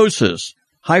 meiosis,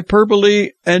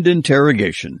 hyperbole, and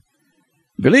interrogation.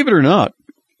 Believe it or not,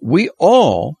 we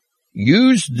all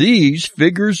use these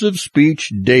figures of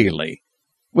speech daily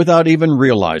without even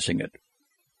realizing it.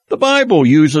 The Bible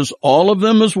uses all of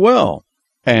them as well,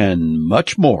 and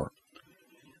much more.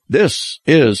 This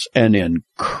is an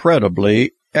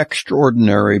incredibly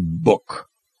extraordinary book,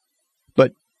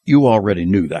 but you already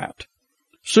knew that.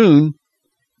 Soon,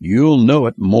 you'll know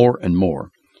it more and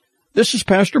more. This is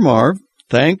Pastor Marv.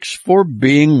 Thanks for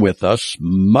being with us.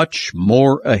 Much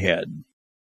more ahead.